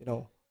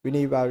 we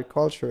need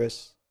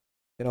agriculturists,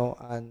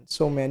 and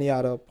so many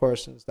other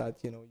persons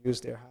that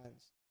use their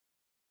hands.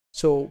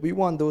 So we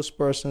want those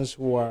persons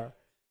who are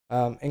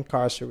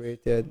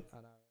incarcerated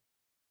and are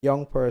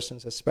young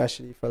persons,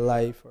 especially for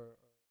life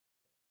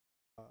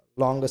or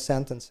longer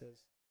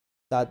sentences,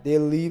 that they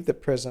leave the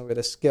prison with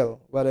a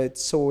skill, whether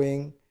it's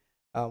sewing,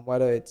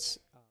 whether it's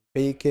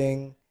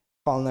baking,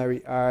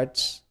 culinary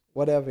arts,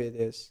 whatever it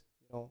is,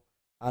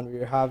 And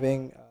we're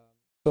having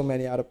so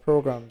many other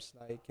programs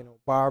like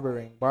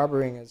barbering.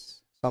 Barbering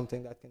is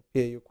something that can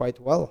pay you quite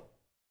well,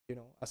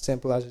 as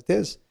simple as it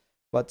is.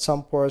 But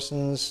some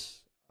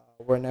persons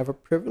were never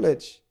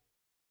privileged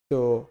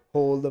to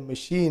hold a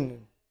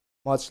machine,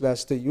 much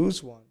less to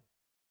use one.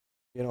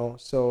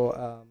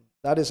 So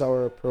that is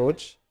our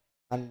approach,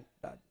 and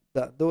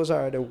those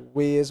are the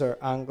ways or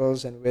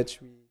angles in which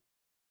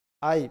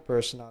I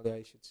personally,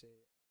 I should say,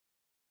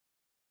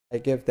 I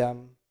give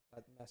them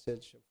that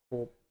message of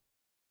hope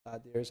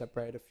that there is a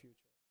brighter future.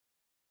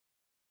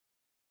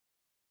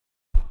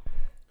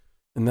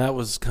 And that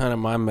was kind of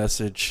my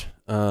message.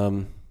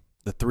 The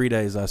 3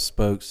 days I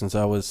spoke since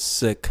I was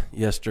sick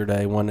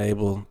yesterday, wasn't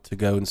able to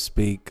go and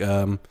speak.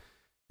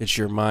 It's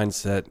your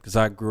mindset, because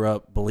I grew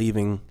up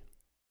believing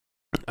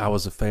I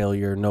was a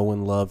failure. No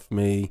one loved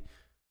me.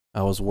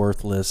 I was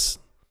worthless.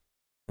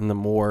 And the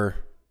more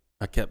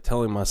I kept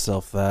telling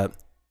myself that,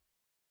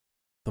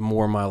 the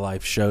more my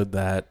life showed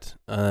that,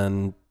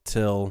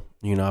 until,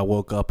 I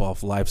woke up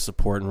off life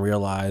support and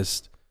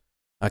realized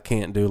I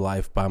can't do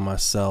life by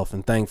myself.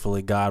 And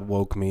thankfully, God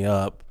woke me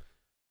up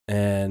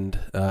and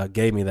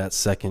gave me that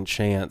second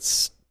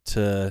chance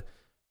to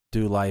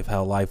do life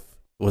how life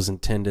was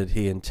intended.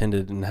 He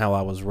intended, and how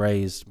I was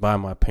raised by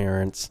my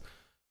parents.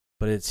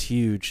 But it's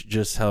huge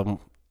just how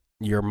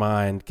your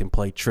mind can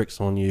play tricks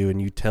on you,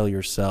 and you tell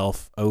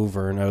yourself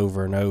over and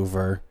over and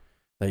over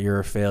that you're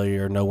a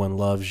failure, no one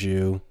loves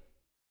you,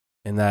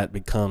 and that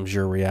becomes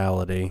your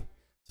reality.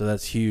 So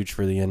that's huge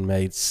for the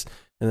inmates.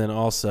 And then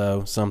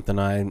also something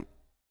I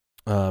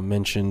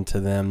mentioned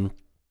to them,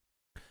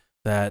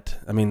 that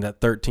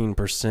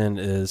 13%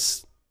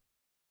 is,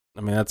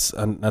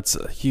 that's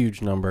a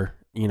huge number,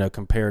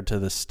 compared to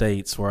the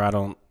states, where I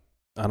don't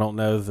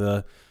know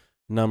the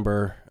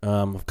number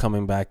of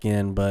coming back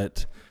in,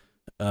 but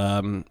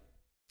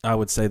I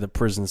would say the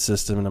prison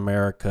system in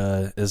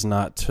America is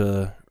not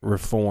to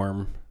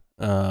reform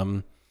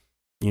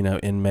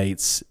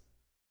inmates,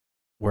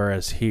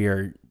 whereas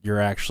here you're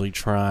actually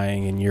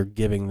trying, and you're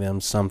giving them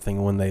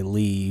something when they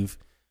leave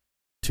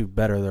to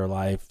better their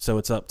life. So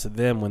it's up to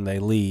them when they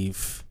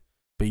leave,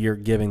 but you're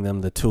giving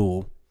them the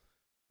tool.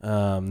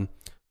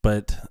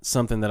 But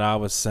something that I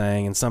was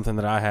saying, and something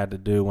that I had to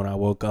do when I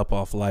woke up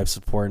off life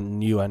support and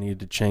knew I needed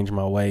to change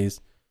my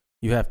ways,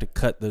 you have to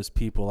cut those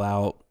people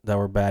out that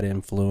were bad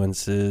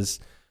influences.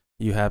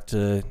 You have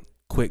to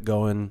quit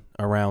going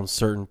around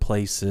certain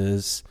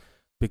places,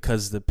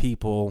 because the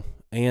people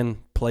and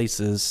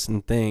places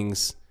and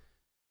things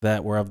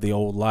that were of the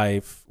old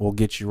life will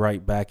get you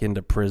right back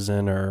into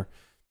prison or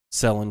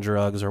selling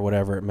drugs or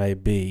whatever it may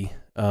be.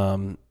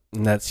 And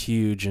that's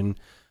huge. And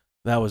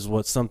that was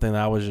something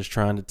that I was just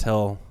trying to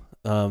tell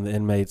the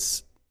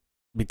inmates,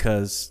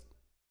 because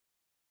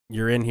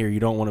you're in here, you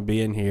don't want to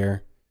be in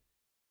here.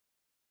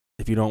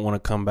 If you don't want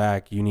to come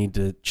back, you need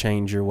to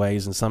change your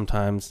ways. And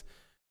sometimes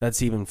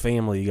that's even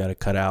family you got to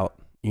cut out.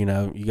 You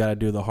got to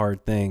do the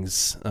hard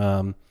things.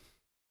 So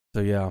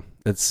yeah,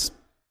 it's.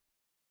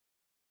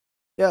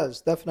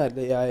 Yes,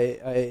 definitely.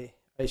 I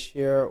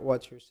share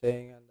what you're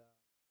saying, and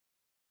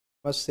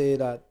must say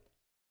that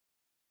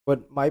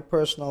with my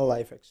personal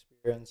life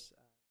experience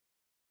and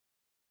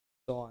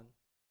so on,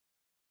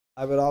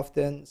 I would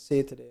often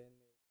say to the inmate,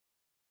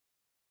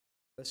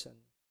 listen,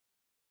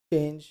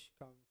 change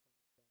comes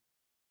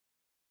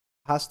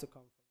has to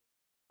come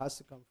from has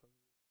to come from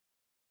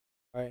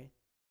you,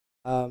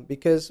 right?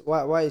 Because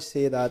why I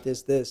say that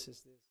is this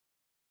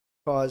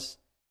because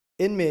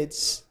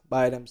inmates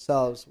by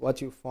themselves, what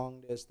you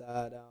found is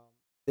that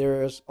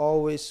there's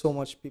always so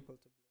much people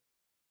to blame.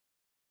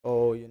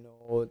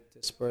 Oh,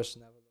 this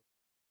person never looked.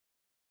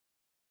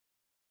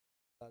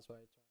 That's why I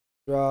turned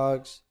to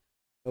drugs.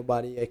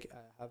 Nobody, I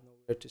have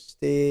nowhere to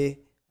stay. And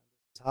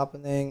this is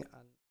happening,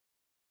 and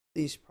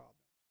these problems.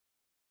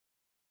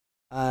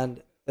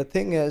 And the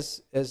thing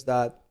is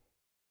that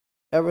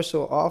ever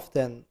so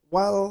often,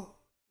 well,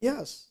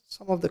 yes,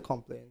 some of the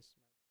complaints,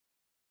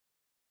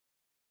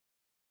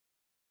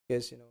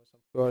 because some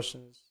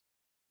persons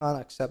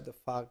can't accept the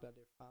fact that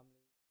their family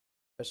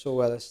are so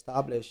well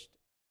established,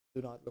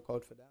 do not look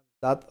out for them.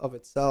 That of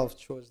itself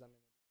shows them.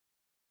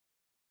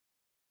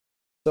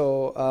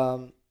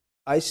 So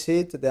I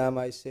say to them,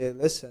 I say,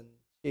 listen,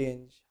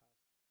 change.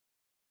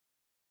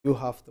 You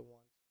have to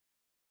want.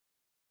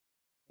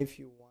 If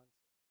you want,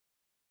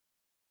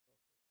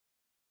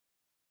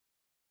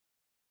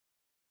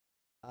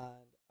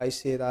 and I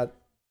say that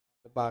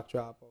the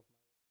backdrop of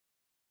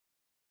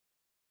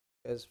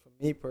because for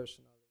me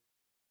personally,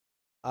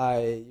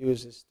 I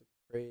use this to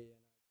pray, and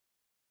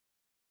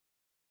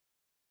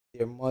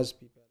there must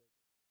be better.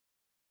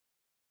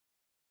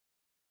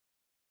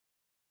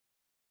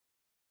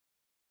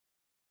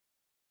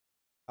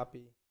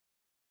 Happy.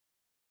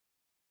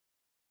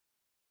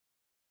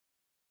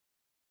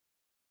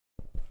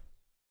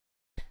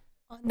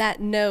 On that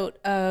note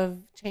of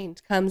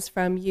change comes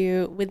from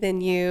you,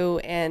 within you,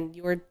 and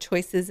your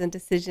choices and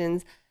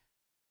decisions,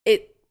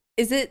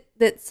 is it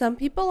that some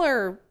people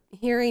are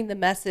hearing the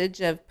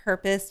message of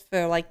purpose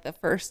for like the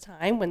first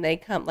time when they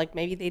come, like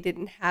maybe they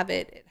didn't have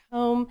it at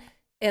home?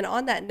 And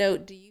on that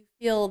note, do you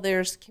feel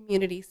there's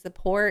community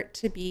support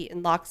to be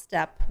in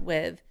lockstep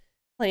with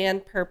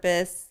plan,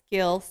 purpose,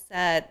 skill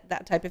set,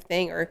 that type of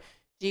thing? Or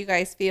do you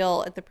guys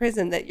feel at the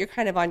prison that you're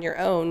kind of on your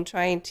own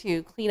trying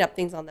to clean up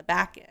things on the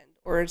back end?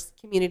 Or is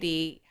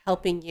community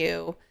helping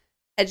you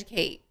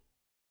educate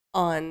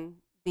on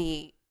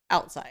the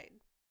outside?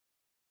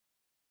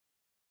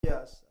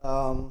 Yes.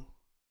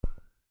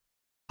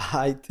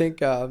 I think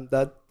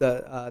that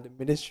the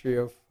Ministry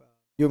of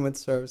Human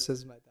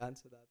Services might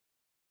answer that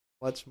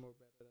much more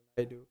better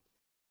than I do.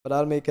 But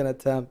I'll make an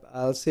attempt.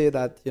 I'll say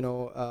that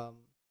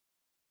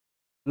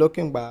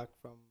looking back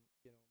from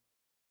you know,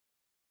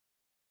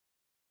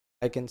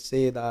 I can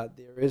say that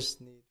there is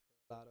need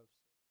for a lot of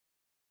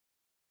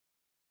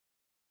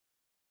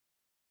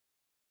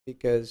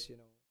because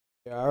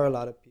there are a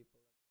lot of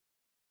people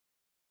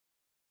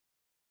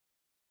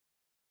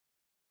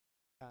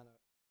that kind of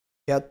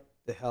get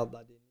the help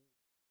that they need.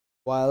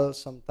 While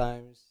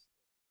sometimes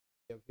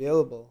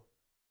available,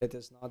 it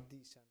is not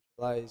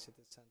decentralized; it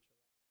is centralized.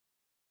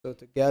 So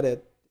to get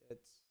it,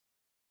 it's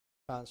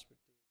transportation.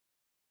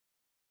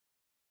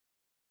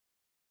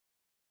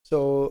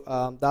 So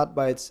that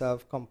by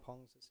itself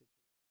compounds the situation.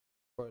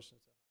 Persons.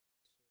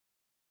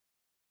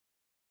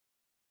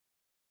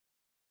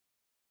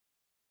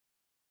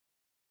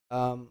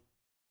 Um,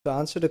 to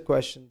answer the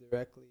question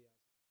directly,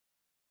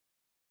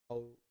 how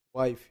do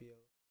I feel?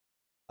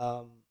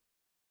 Um,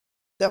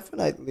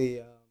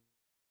 definitely,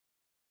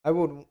 I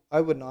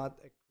would not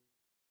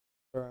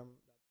affirm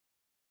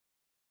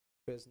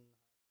that prison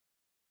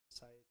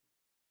society.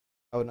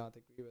 I would not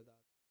agree with that.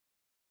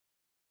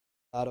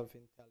 A lot of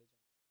intelligence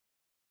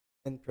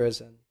in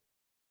prison.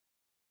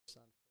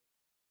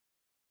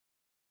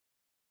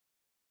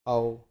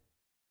 How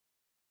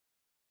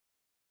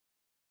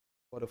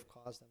would have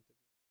caused them to be.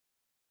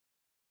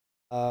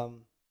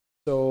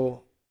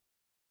 So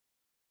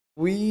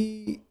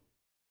we,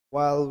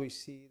 while we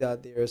see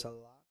that there is a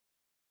lot,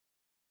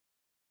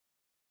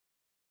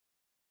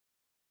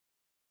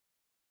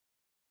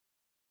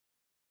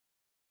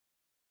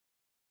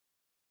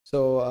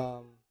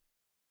 so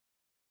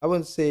I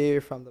wouldn't say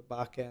from the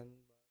back end,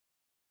 but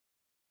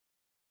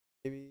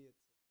maybe it's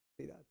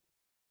exactly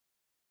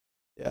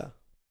that. Yeah.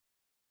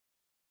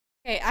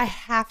 Okay, I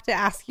have to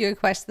ask you a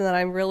question that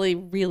I'm really,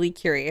 really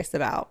curious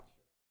about.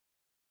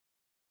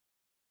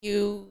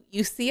 You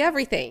see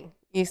everything.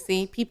 You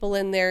see people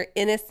in there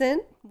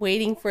innocent,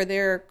 waiting for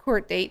their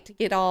court date to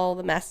get all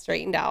the mess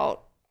straightened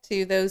out,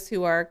 to those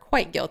who are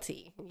quite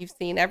guilty. You've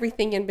seen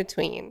everything in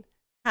between.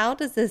 How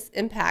does this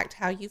impact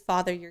how you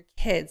father your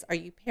kids? Are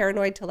you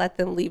paranoid to let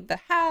them leave the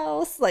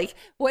house? Like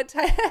what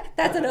type?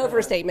 That's an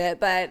overstatement,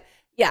 but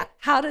yeah,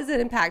 how does it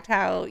impact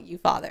how you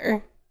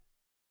father?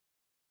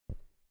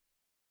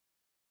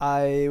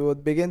 I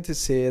would begin to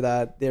say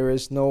that there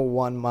is no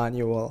one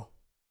manual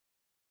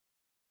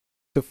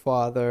to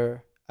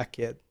father a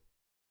kid.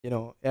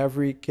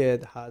 Every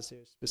kid has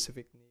their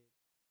specific needs.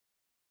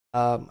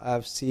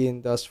 I've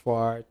seen thus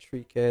far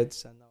 3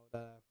 kids, and now that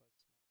I have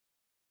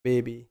a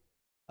baby,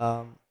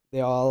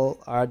 they all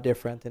are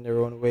different in their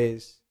own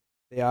ways.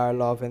 They are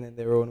loving in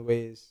their own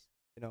ways,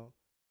 you know,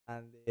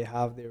 and they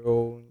have their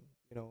own,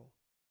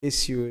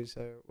 issues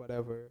or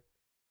whatever,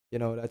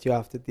 that you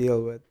have to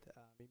deal with,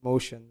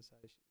 emotions,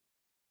 I should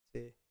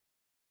say,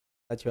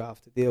 that you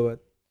have to deal with.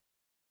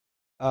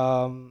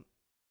 Um,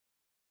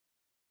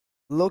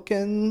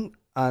 looking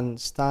and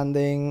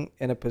standing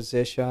in a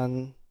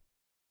position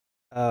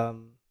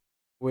um,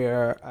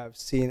 where I've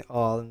seen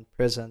all in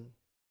prison,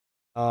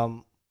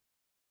 um,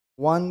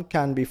 one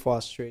can be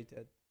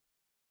frustrated.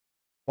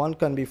 One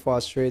can be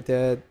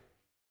frustrated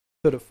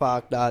to the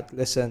fact that,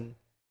 listen,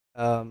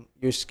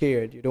 you're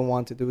scared, you don't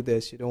want to do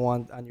this, you don't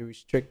want, and you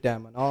restrict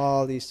them, and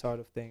all these sort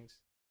of things.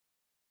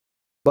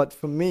 But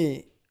for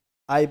me,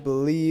 I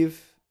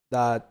believe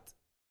that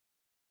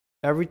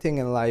everything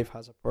in life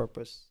has a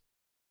purpose,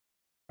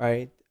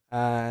 right?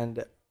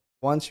 And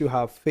once you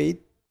have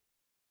faith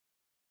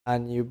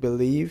and you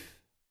believe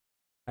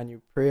and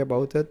you pray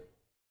about it,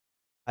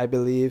 I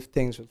believe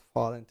things will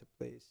fall into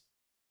place.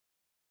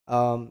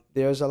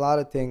 There's a lot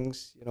of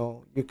things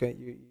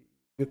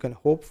you can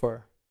hope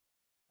for.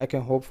 I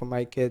can hope for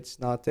my kids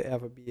not to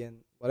ever be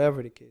in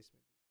whatever the case may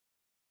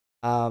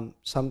be.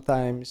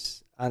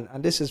 Sometimes,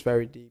 and this is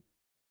very deep.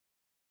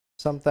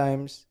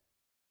 Sometimes,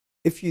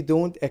 if you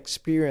don't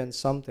experience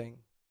something,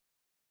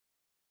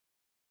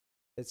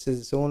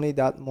 it's only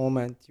that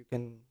moment you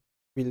can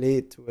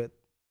relate to it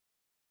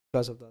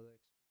because of that.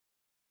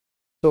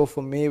 So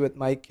for me, with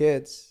my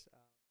kids,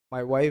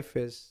 my wife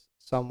is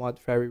somewhat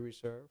very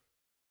reserved.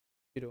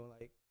 She don't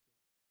like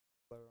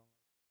around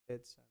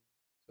kids and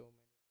so many.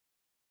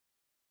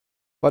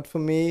 But for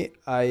me,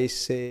 I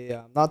say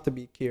not to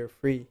be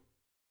carefree,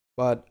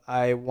 but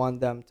I want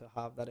them to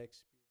have that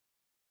experience.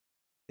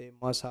 They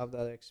must have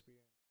that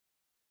experience.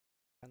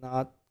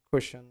 Cannot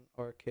cushion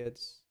our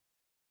kids.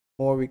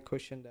 More we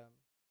cushion them,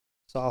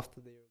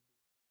 softer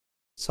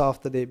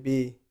they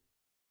be.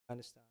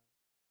 Understand?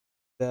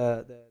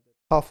 The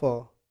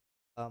tougher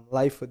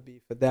life would be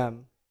for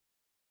them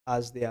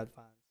as they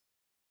advance,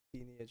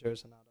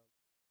 teenagers and adults.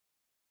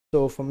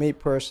 So for me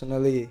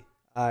personally,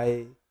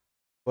 I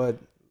would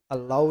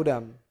allow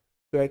them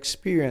to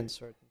experience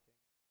certain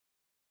things,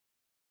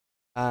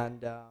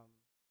 and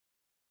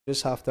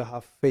just have to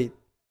have faith.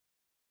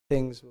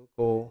 Things will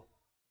go in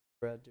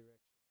the right direction.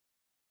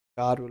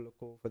 God will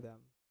look over them.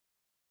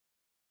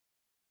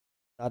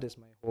 That is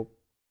my hope.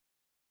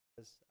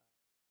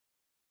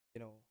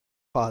 you know,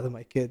 father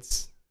my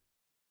kids.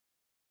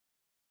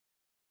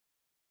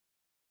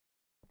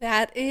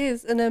 That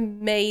is an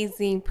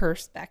amazing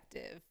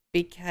perspective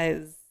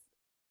because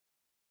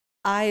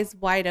eyes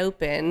wide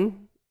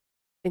open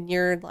in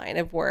your line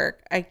of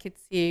work, I could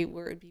see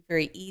where it'd be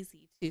very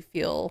easy to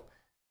feel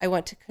I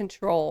want to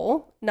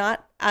control,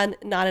 not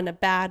in a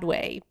bad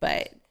way,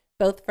 but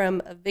both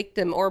from a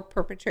victim or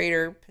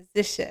perpetrator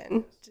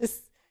position,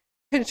 just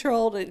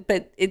controlled it.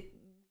 But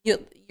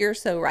you're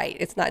so right.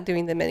 It's not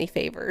doing them any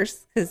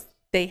favors because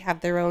they have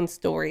their own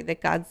story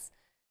that God's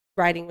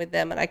writing with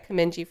them, and I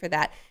commend you for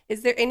that.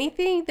 Is there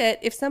anything that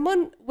if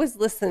someone was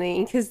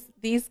listening, because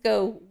these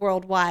go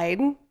worldwide,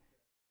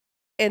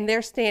 and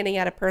they're standing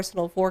at a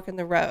personal fork in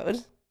the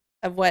road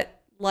of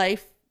what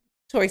life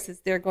choices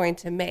they're going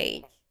to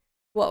make,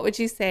 what would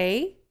you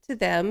say to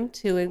them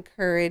to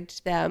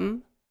encourage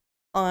them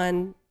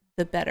on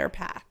the better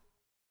path?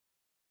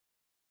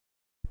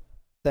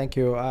 Thank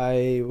you.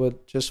 I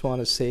would just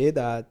want to say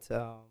that,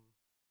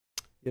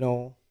 you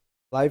know,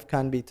 life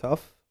can be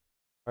tough,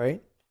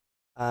 right?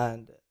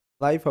 And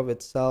life of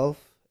itself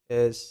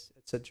it's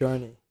a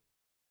journey,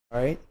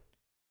 right?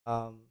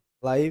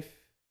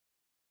 Life,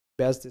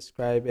 best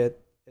describe it,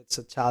 it's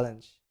a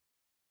challenge.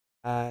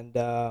 And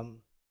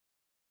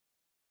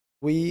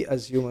we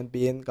as human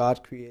beings,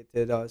 God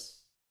created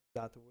us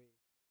that way,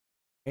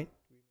 right?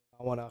 We may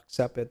not want to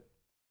accept it,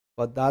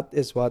 but that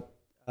is what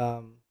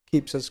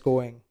keeps us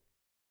going.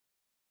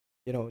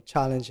 You know,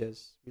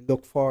 challenges. We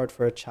look forward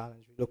for a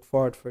challenge. We look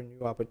forward for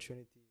new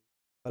opportunities.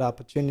 But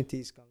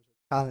opportunities comes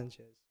with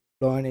challenges,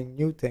 learning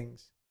new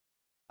things.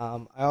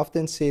 I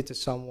often say to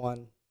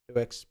someone to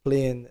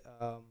explain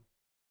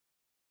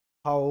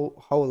how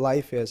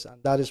life is,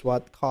 and that is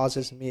what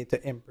causes me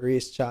to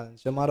embrace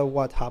challenge. No matter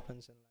what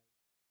happens in life,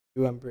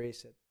 you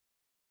embrace it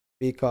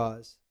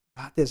because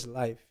that is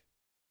life.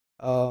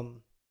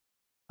 Um,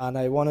 and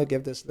I want to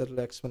give this little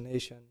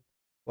explanation.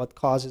 What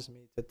causes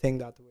me to think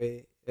that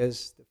way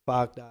is the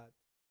fact that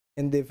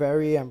in the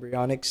very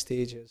embryonic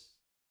stages,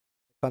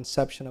 the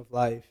conception of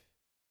life,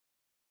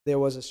 there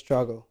was a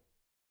struggle.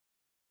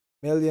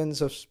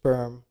 Millions of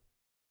sperm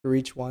to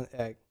reach one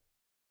egg.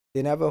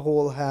 They never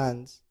hold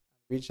hands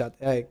and reach that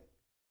egg,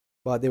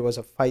 but there was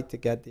a fight to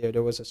get there.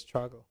 There was a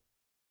struggle.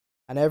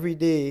 And every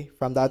day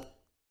from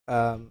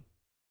um,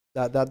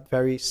 that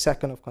very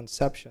second of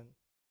conception,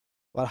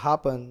 what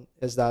happened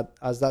is that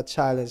as that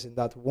child is in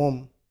that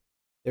womb,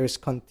 there is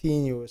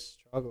continuous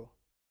struggle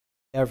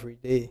every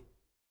day,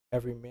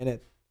 every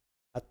minute,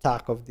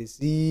 attack of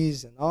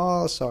disease and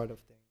all sort of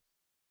things.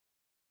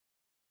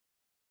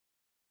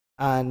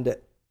 And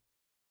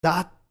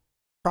that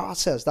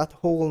process, that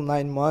whole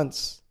 9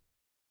 months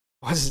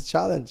was a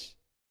challenge.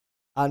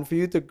 And for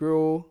you to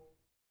grow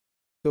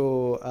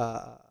to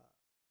a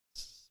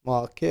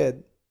small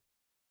kid,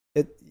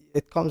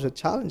 it comes with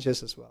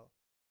challenges as well.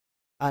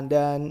 And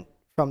then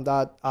from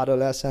that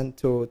adolescent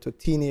to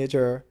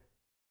teenager,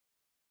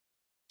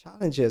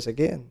 challenges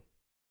again.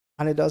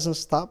 And it doesn't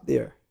stop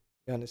there.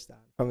 You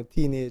understand? From a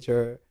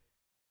teenager,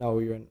 now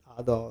you're an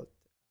adult,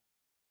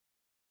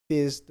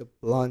 face the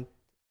blunt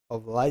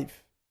of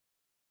life,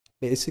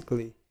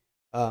 basically.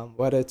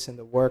 Whether it's in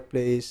the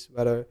workplace,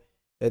 whether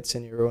it's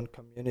in your own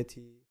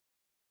community,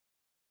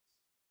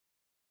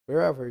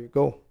 wherever you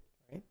go,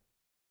 right?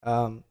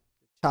 The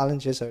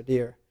challenges are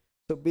there.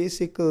 So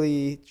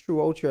basically,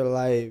 throughout your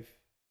life,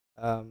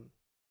 um,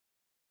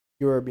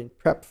 you are being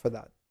prepped for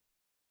that.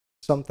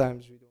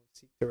 Sometimes we don't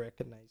seek to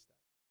recognize that.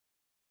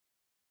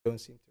 We don't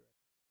seem to.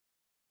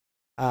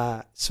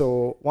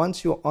 So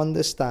once you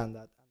understand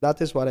that,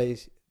 that is what I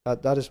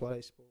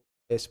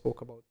spoke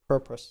about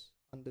purpose,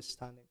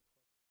 understanding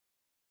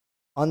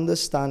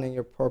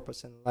your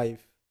purpose in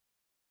life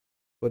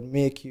would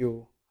make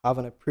you have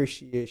an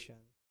appreciation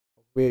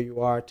of where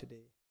you are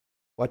today,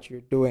 what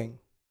you're doing,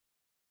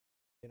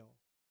 you know.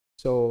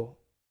 So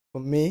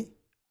for me,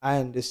 I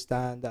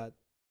understand that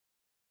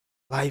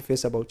life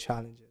is about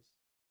challenges.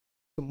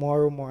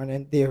 Tomorrow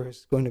morning there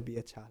is going to be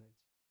a challenge.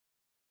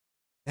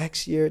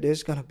 Next year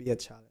there's going to be a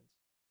challenge,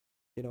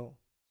 you know.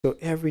 So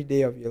every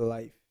day of your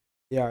life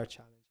there are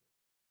challenges.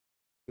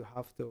 You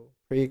have to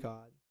pray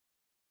God,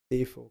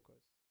 stay focused.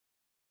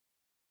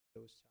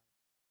 Those challenges.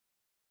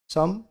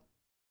 Some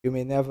you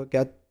may never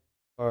get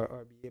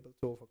or be able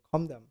to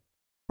overcome them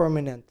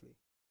permanently.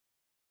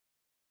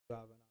 You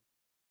have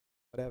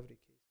whatever the case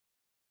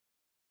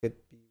could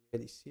be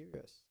really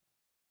serious.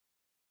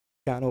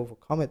 You can't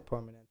overcome it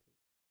permanently,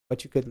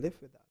 but you could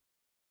live with that.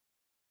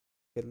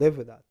 You could live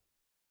with that.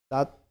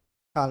 That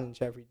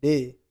challenge every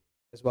day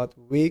is what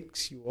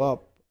wakes you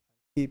up and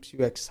keeps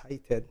you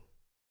excited.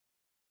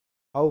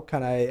 How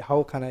can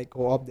I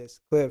go up this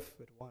cliff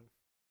with one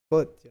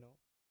foot, you know?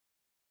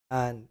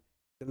 And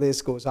the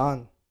list goes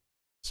on.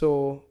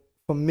 So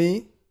for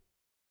me,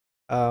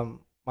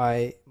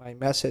 my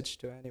message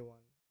to anyone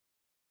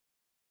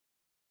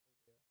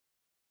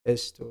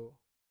is to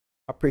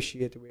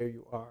appreciate where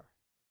you are.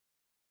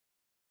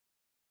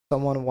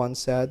 Someone once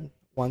said,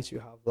 once you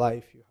have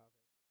life, you have it.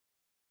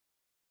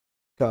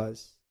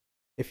 Because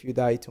if you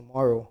die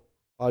tomorrow,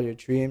 all your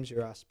dreams,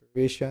 your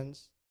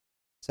aspirations,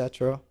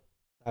 etc.,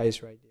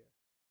 dies right there.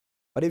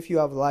 But if you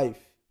have life,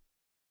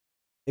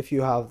 if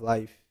you have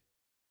life,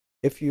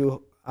 if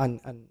you and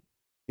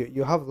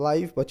you have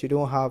life, but you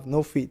don't have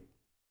no feet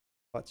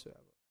whatsoever,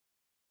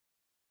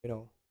 you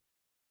know,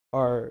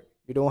 or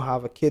you don't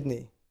have a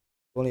kidney,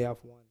 you only have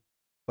one,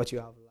 but you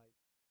have life.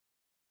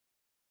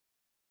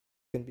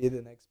 You can be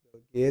the next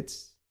Bill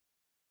Gates.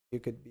 You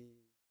could be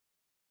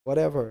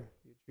whatever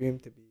you dream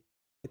to be.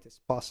 It is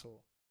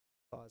possible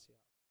because you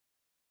have.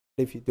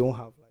 But if you don't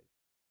have life,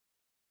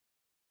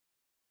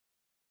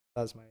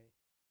 that's my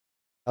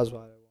that's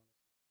what I want.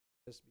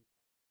 Just be.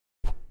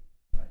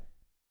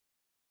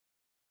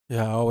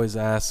 Yeah, I always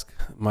ask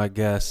my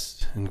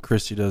guests, and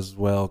Kristi does as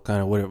well,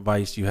 kind of what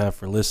advice you have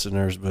for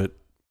listeners, but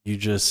you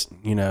just,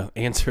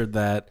 answered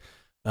that.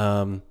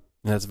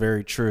 That's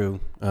very true,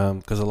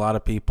 because a lot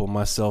of people,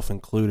 myself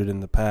included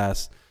in the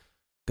past,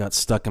 got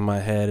stuck in my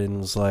head and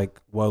was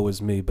like, woe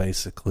is me,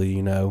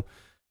 basically,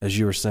 as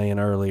you were saying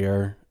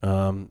earlier,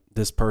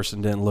 this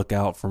person didn't look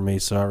out for me,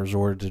 so I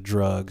resorted to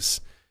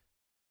drugs.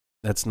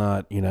 That's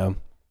not, you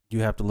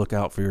have to look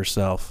out for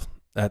yourself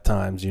at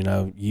times,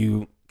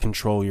 you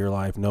control your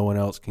life. No one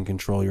else can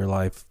control your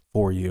life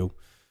for you.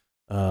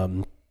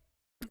 And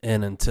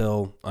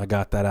until I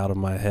got that out of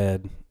my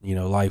head,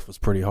 life was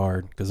pretty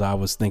hard because I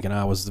was thinking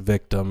I was the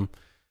victim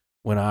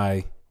when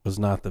I was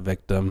not the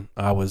victim.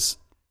 I was,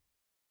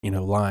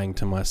 lying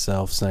to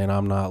myself, saying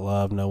I'm not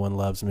loved. No one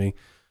loves me.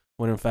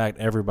 When in fact,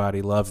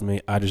 everybody loved me.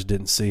 I just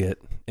didn't see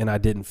it and I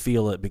didn't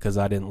feel it because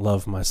I didn't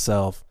love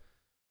myself.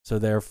 So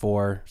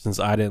therefore, since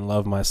I didn't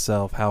love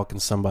myself, how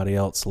can somebody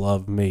else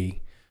love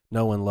me?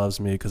 No one loves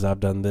me because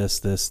I've done this,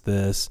 this,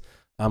 this.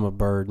 I'm a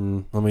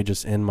burden. Let me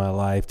just end my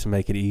life to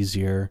make it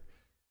easier.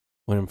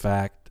 When in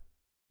fact,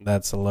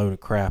 that's a load of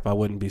crap. I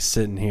wouldn't be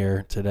sitting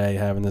here today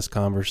having this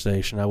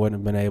conversation. I wouldn't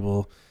have been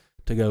able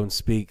to go and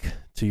speak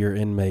to your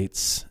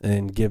inmates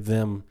and give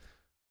them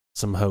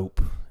some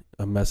hope,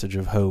 a message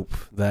of hope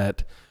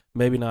that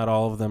maybe not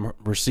all of them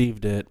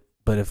received it,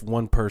 but if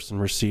one person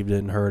received it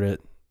and heard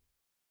it,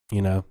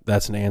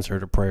 that's an answer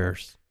to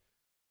prayers.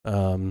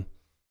 So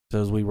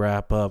as we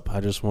wrap up,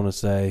 I just want to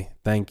say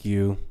thank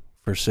you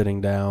for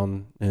sitting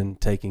down and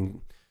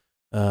taking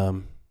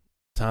time,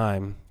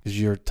 because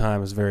your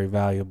time is very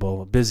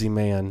valuable. A busy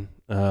man,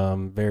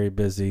 very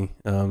busy.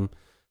 So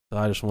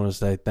I just want to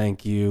say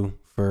thank you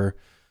for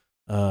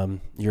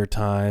your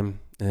time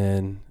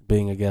and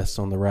being a guest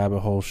on the Rabbit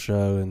Hole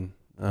Show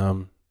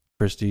and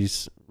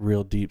Kristi's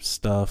real deep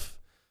stuff.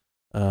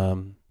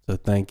 So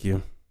thank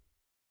you.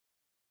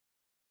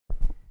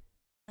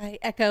 I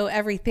echo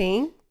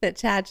everything that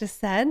Chad just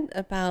said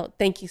about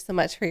thank you so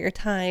much for your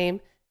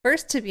time.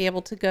 First, to be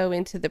able to go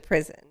into the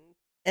prison,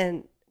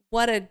 and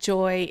what a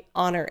joy,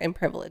 honor, and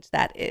privilege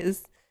that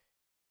is.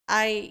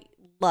 I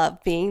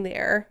love being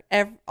there.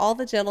 All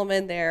the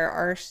gentlemen there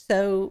are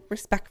so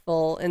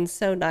respectful and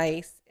so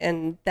nice,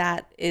 and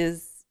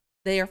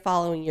they are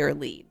following your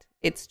lead.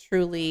 It's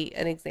truly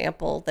an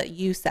example that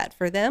you set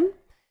for them,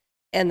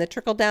 and the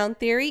trickle-down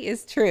theory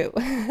is true.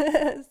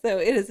 So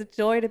it is a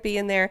joy to be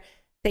in there.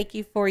 Thank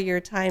you for your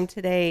time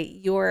today.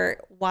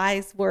 Your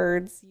wise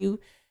words.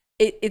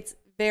 It's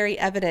very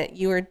evident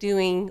you are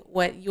doing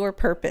what your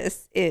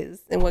purpose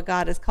is and what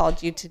God has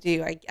called you to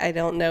do. I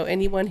don't know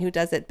anyone who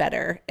does it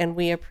better. And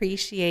we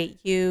appreciate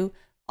you,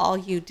 all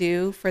you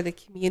do for the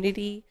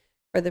community,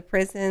 for the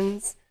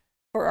prisons,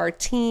 for our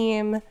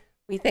team.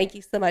 We thank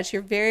you so much.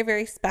 You're very,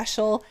 very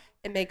special.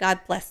 And may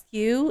God bless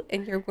you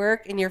and your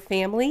work and your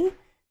family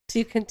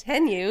to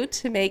continue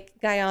to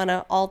make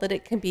Guyana all that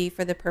it can be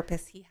for the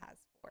purpose He has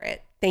for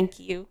it. Thank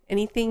you.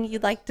 Anything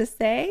you'd like to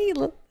say?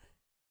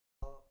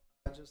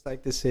 I'd just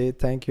like to say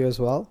thank you as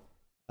well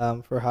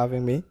for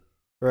having me,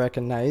 for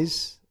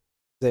recognizing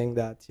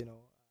that, I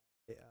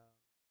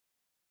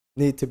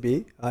need to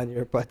be on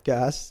your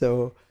podcast.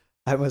 So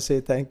I must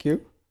say thank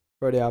you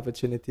for the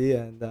opportunity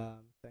and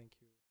thank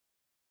you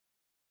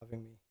for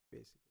having me,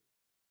 basically.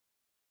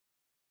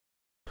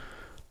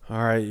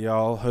 All right,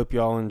 y'all. Hope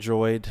y'all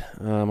enjoyed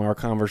our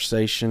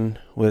conversation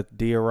with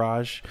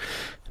Deoraj.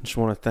 Just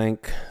want to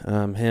thank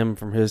him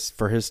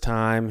for his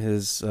time,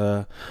 his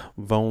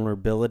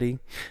vulnerability,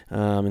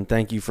 and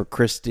thank you for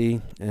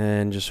Kristi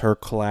and just her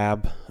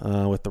collab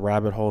with the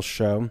Rabbit Hole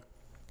Show.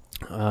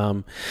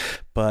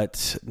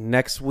 But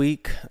next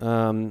week,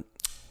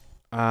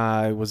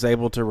 I was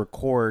able to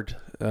record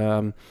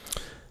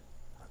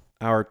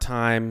our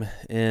time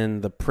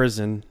in the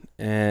prison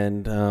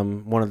and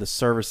one of the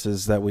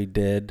services that we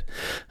did.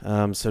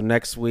 So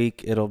next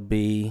week it'll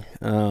be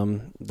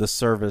one of the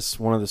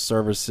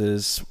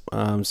services.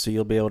 So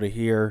you'll be able to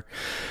hear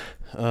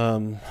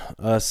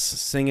us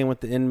singing with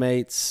the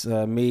inmates,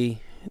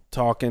 me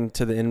talking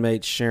to the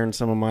inmates, sharing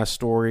some of my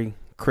story,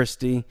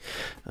 Kristi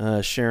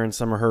sharing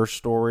some of her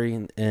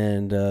story,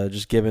 and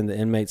just giving the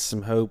inmates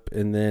some hope.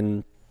 And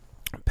then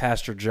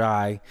Pastor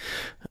Jai,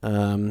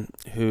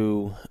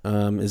 who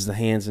is the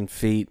hands and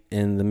feet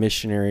and the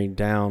missionary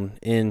down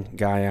in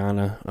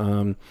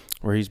Guyana,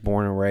 where he's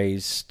born and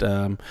raised,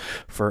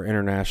 for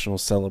International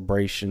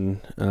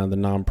Celebration, the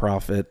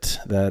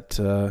nonprofit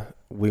that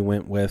we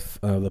went with,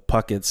 the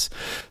Pucketts.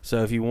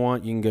 So if you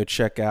want, you can go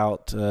check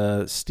out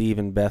Steve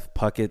and Beth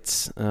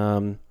Puckett's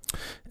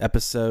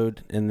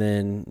episode, and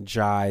then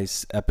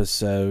Jai's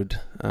episode.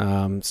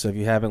 So if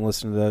you haven't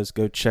listened to those,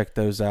 go check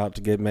those out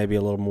to get maybe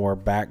a little more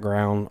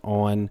background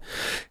on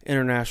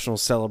International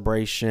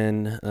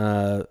Celebration,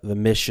 the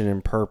mission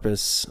and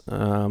purpose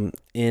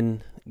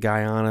in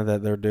Guyana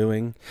that they're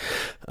doing.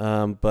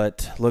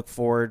 But look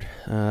forward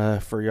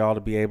for y'all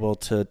to be able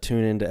to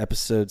tune into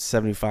episode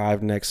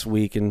 75 next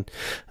week, and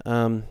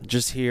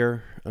just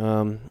hear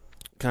kind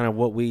of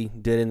what we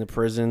did in the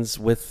prisons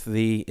with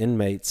the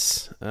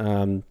inmates.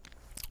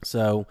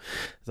 So,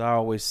 as I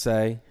always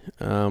say,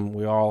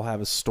 we all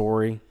have a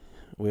story.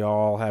 We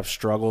all have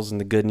struggles, and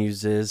the good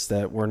news is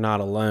that we're not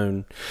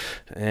alone.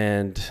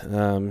 And,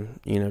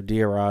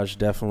 Deoraj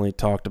definitely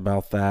talked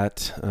about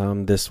that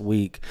this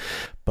week.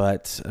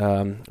 But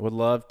would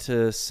love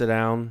to sit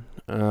down,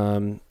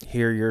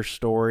 hear your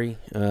story.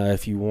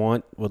 If you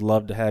want, would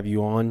love to have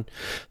you on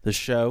the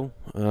show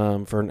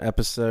for an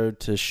episode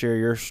to share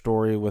your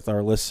story with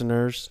our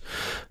listeners.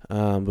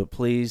 But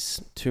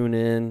please tune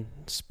in,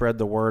 spread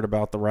the word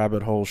about the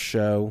Rabbit Hole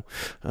Show.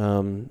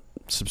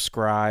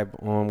 Subscribe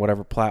on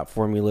whatever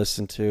platform you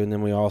listen to, and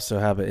then we also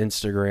have an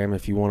Instagram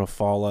if you want to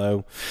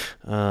follow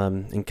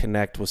and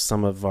connect with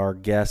some of our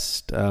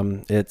guests.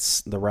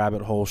 It's the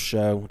Rabbit Hole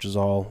Show, which is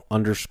all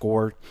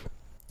underscored.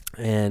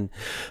 And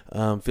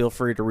feel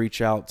free to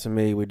reach out to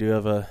me. We do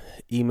have a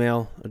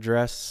email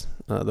address,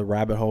 the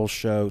Rabbit Hole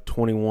Show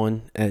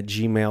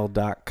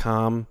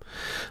 21@gmail.com.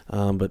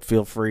 But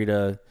feel free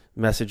to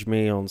message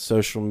me on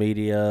social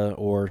media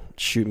or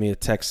shoot me a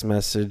text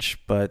message.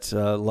 But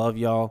love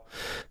y'all.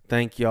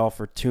 Thank y'all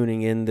for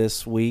tuning in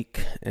this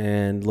week,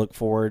 and look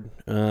forward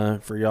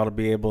for y'all to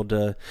be able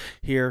to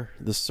hear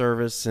the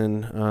service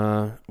and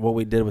what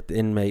we did with the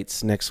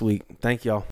inmates next week. Thank y'all.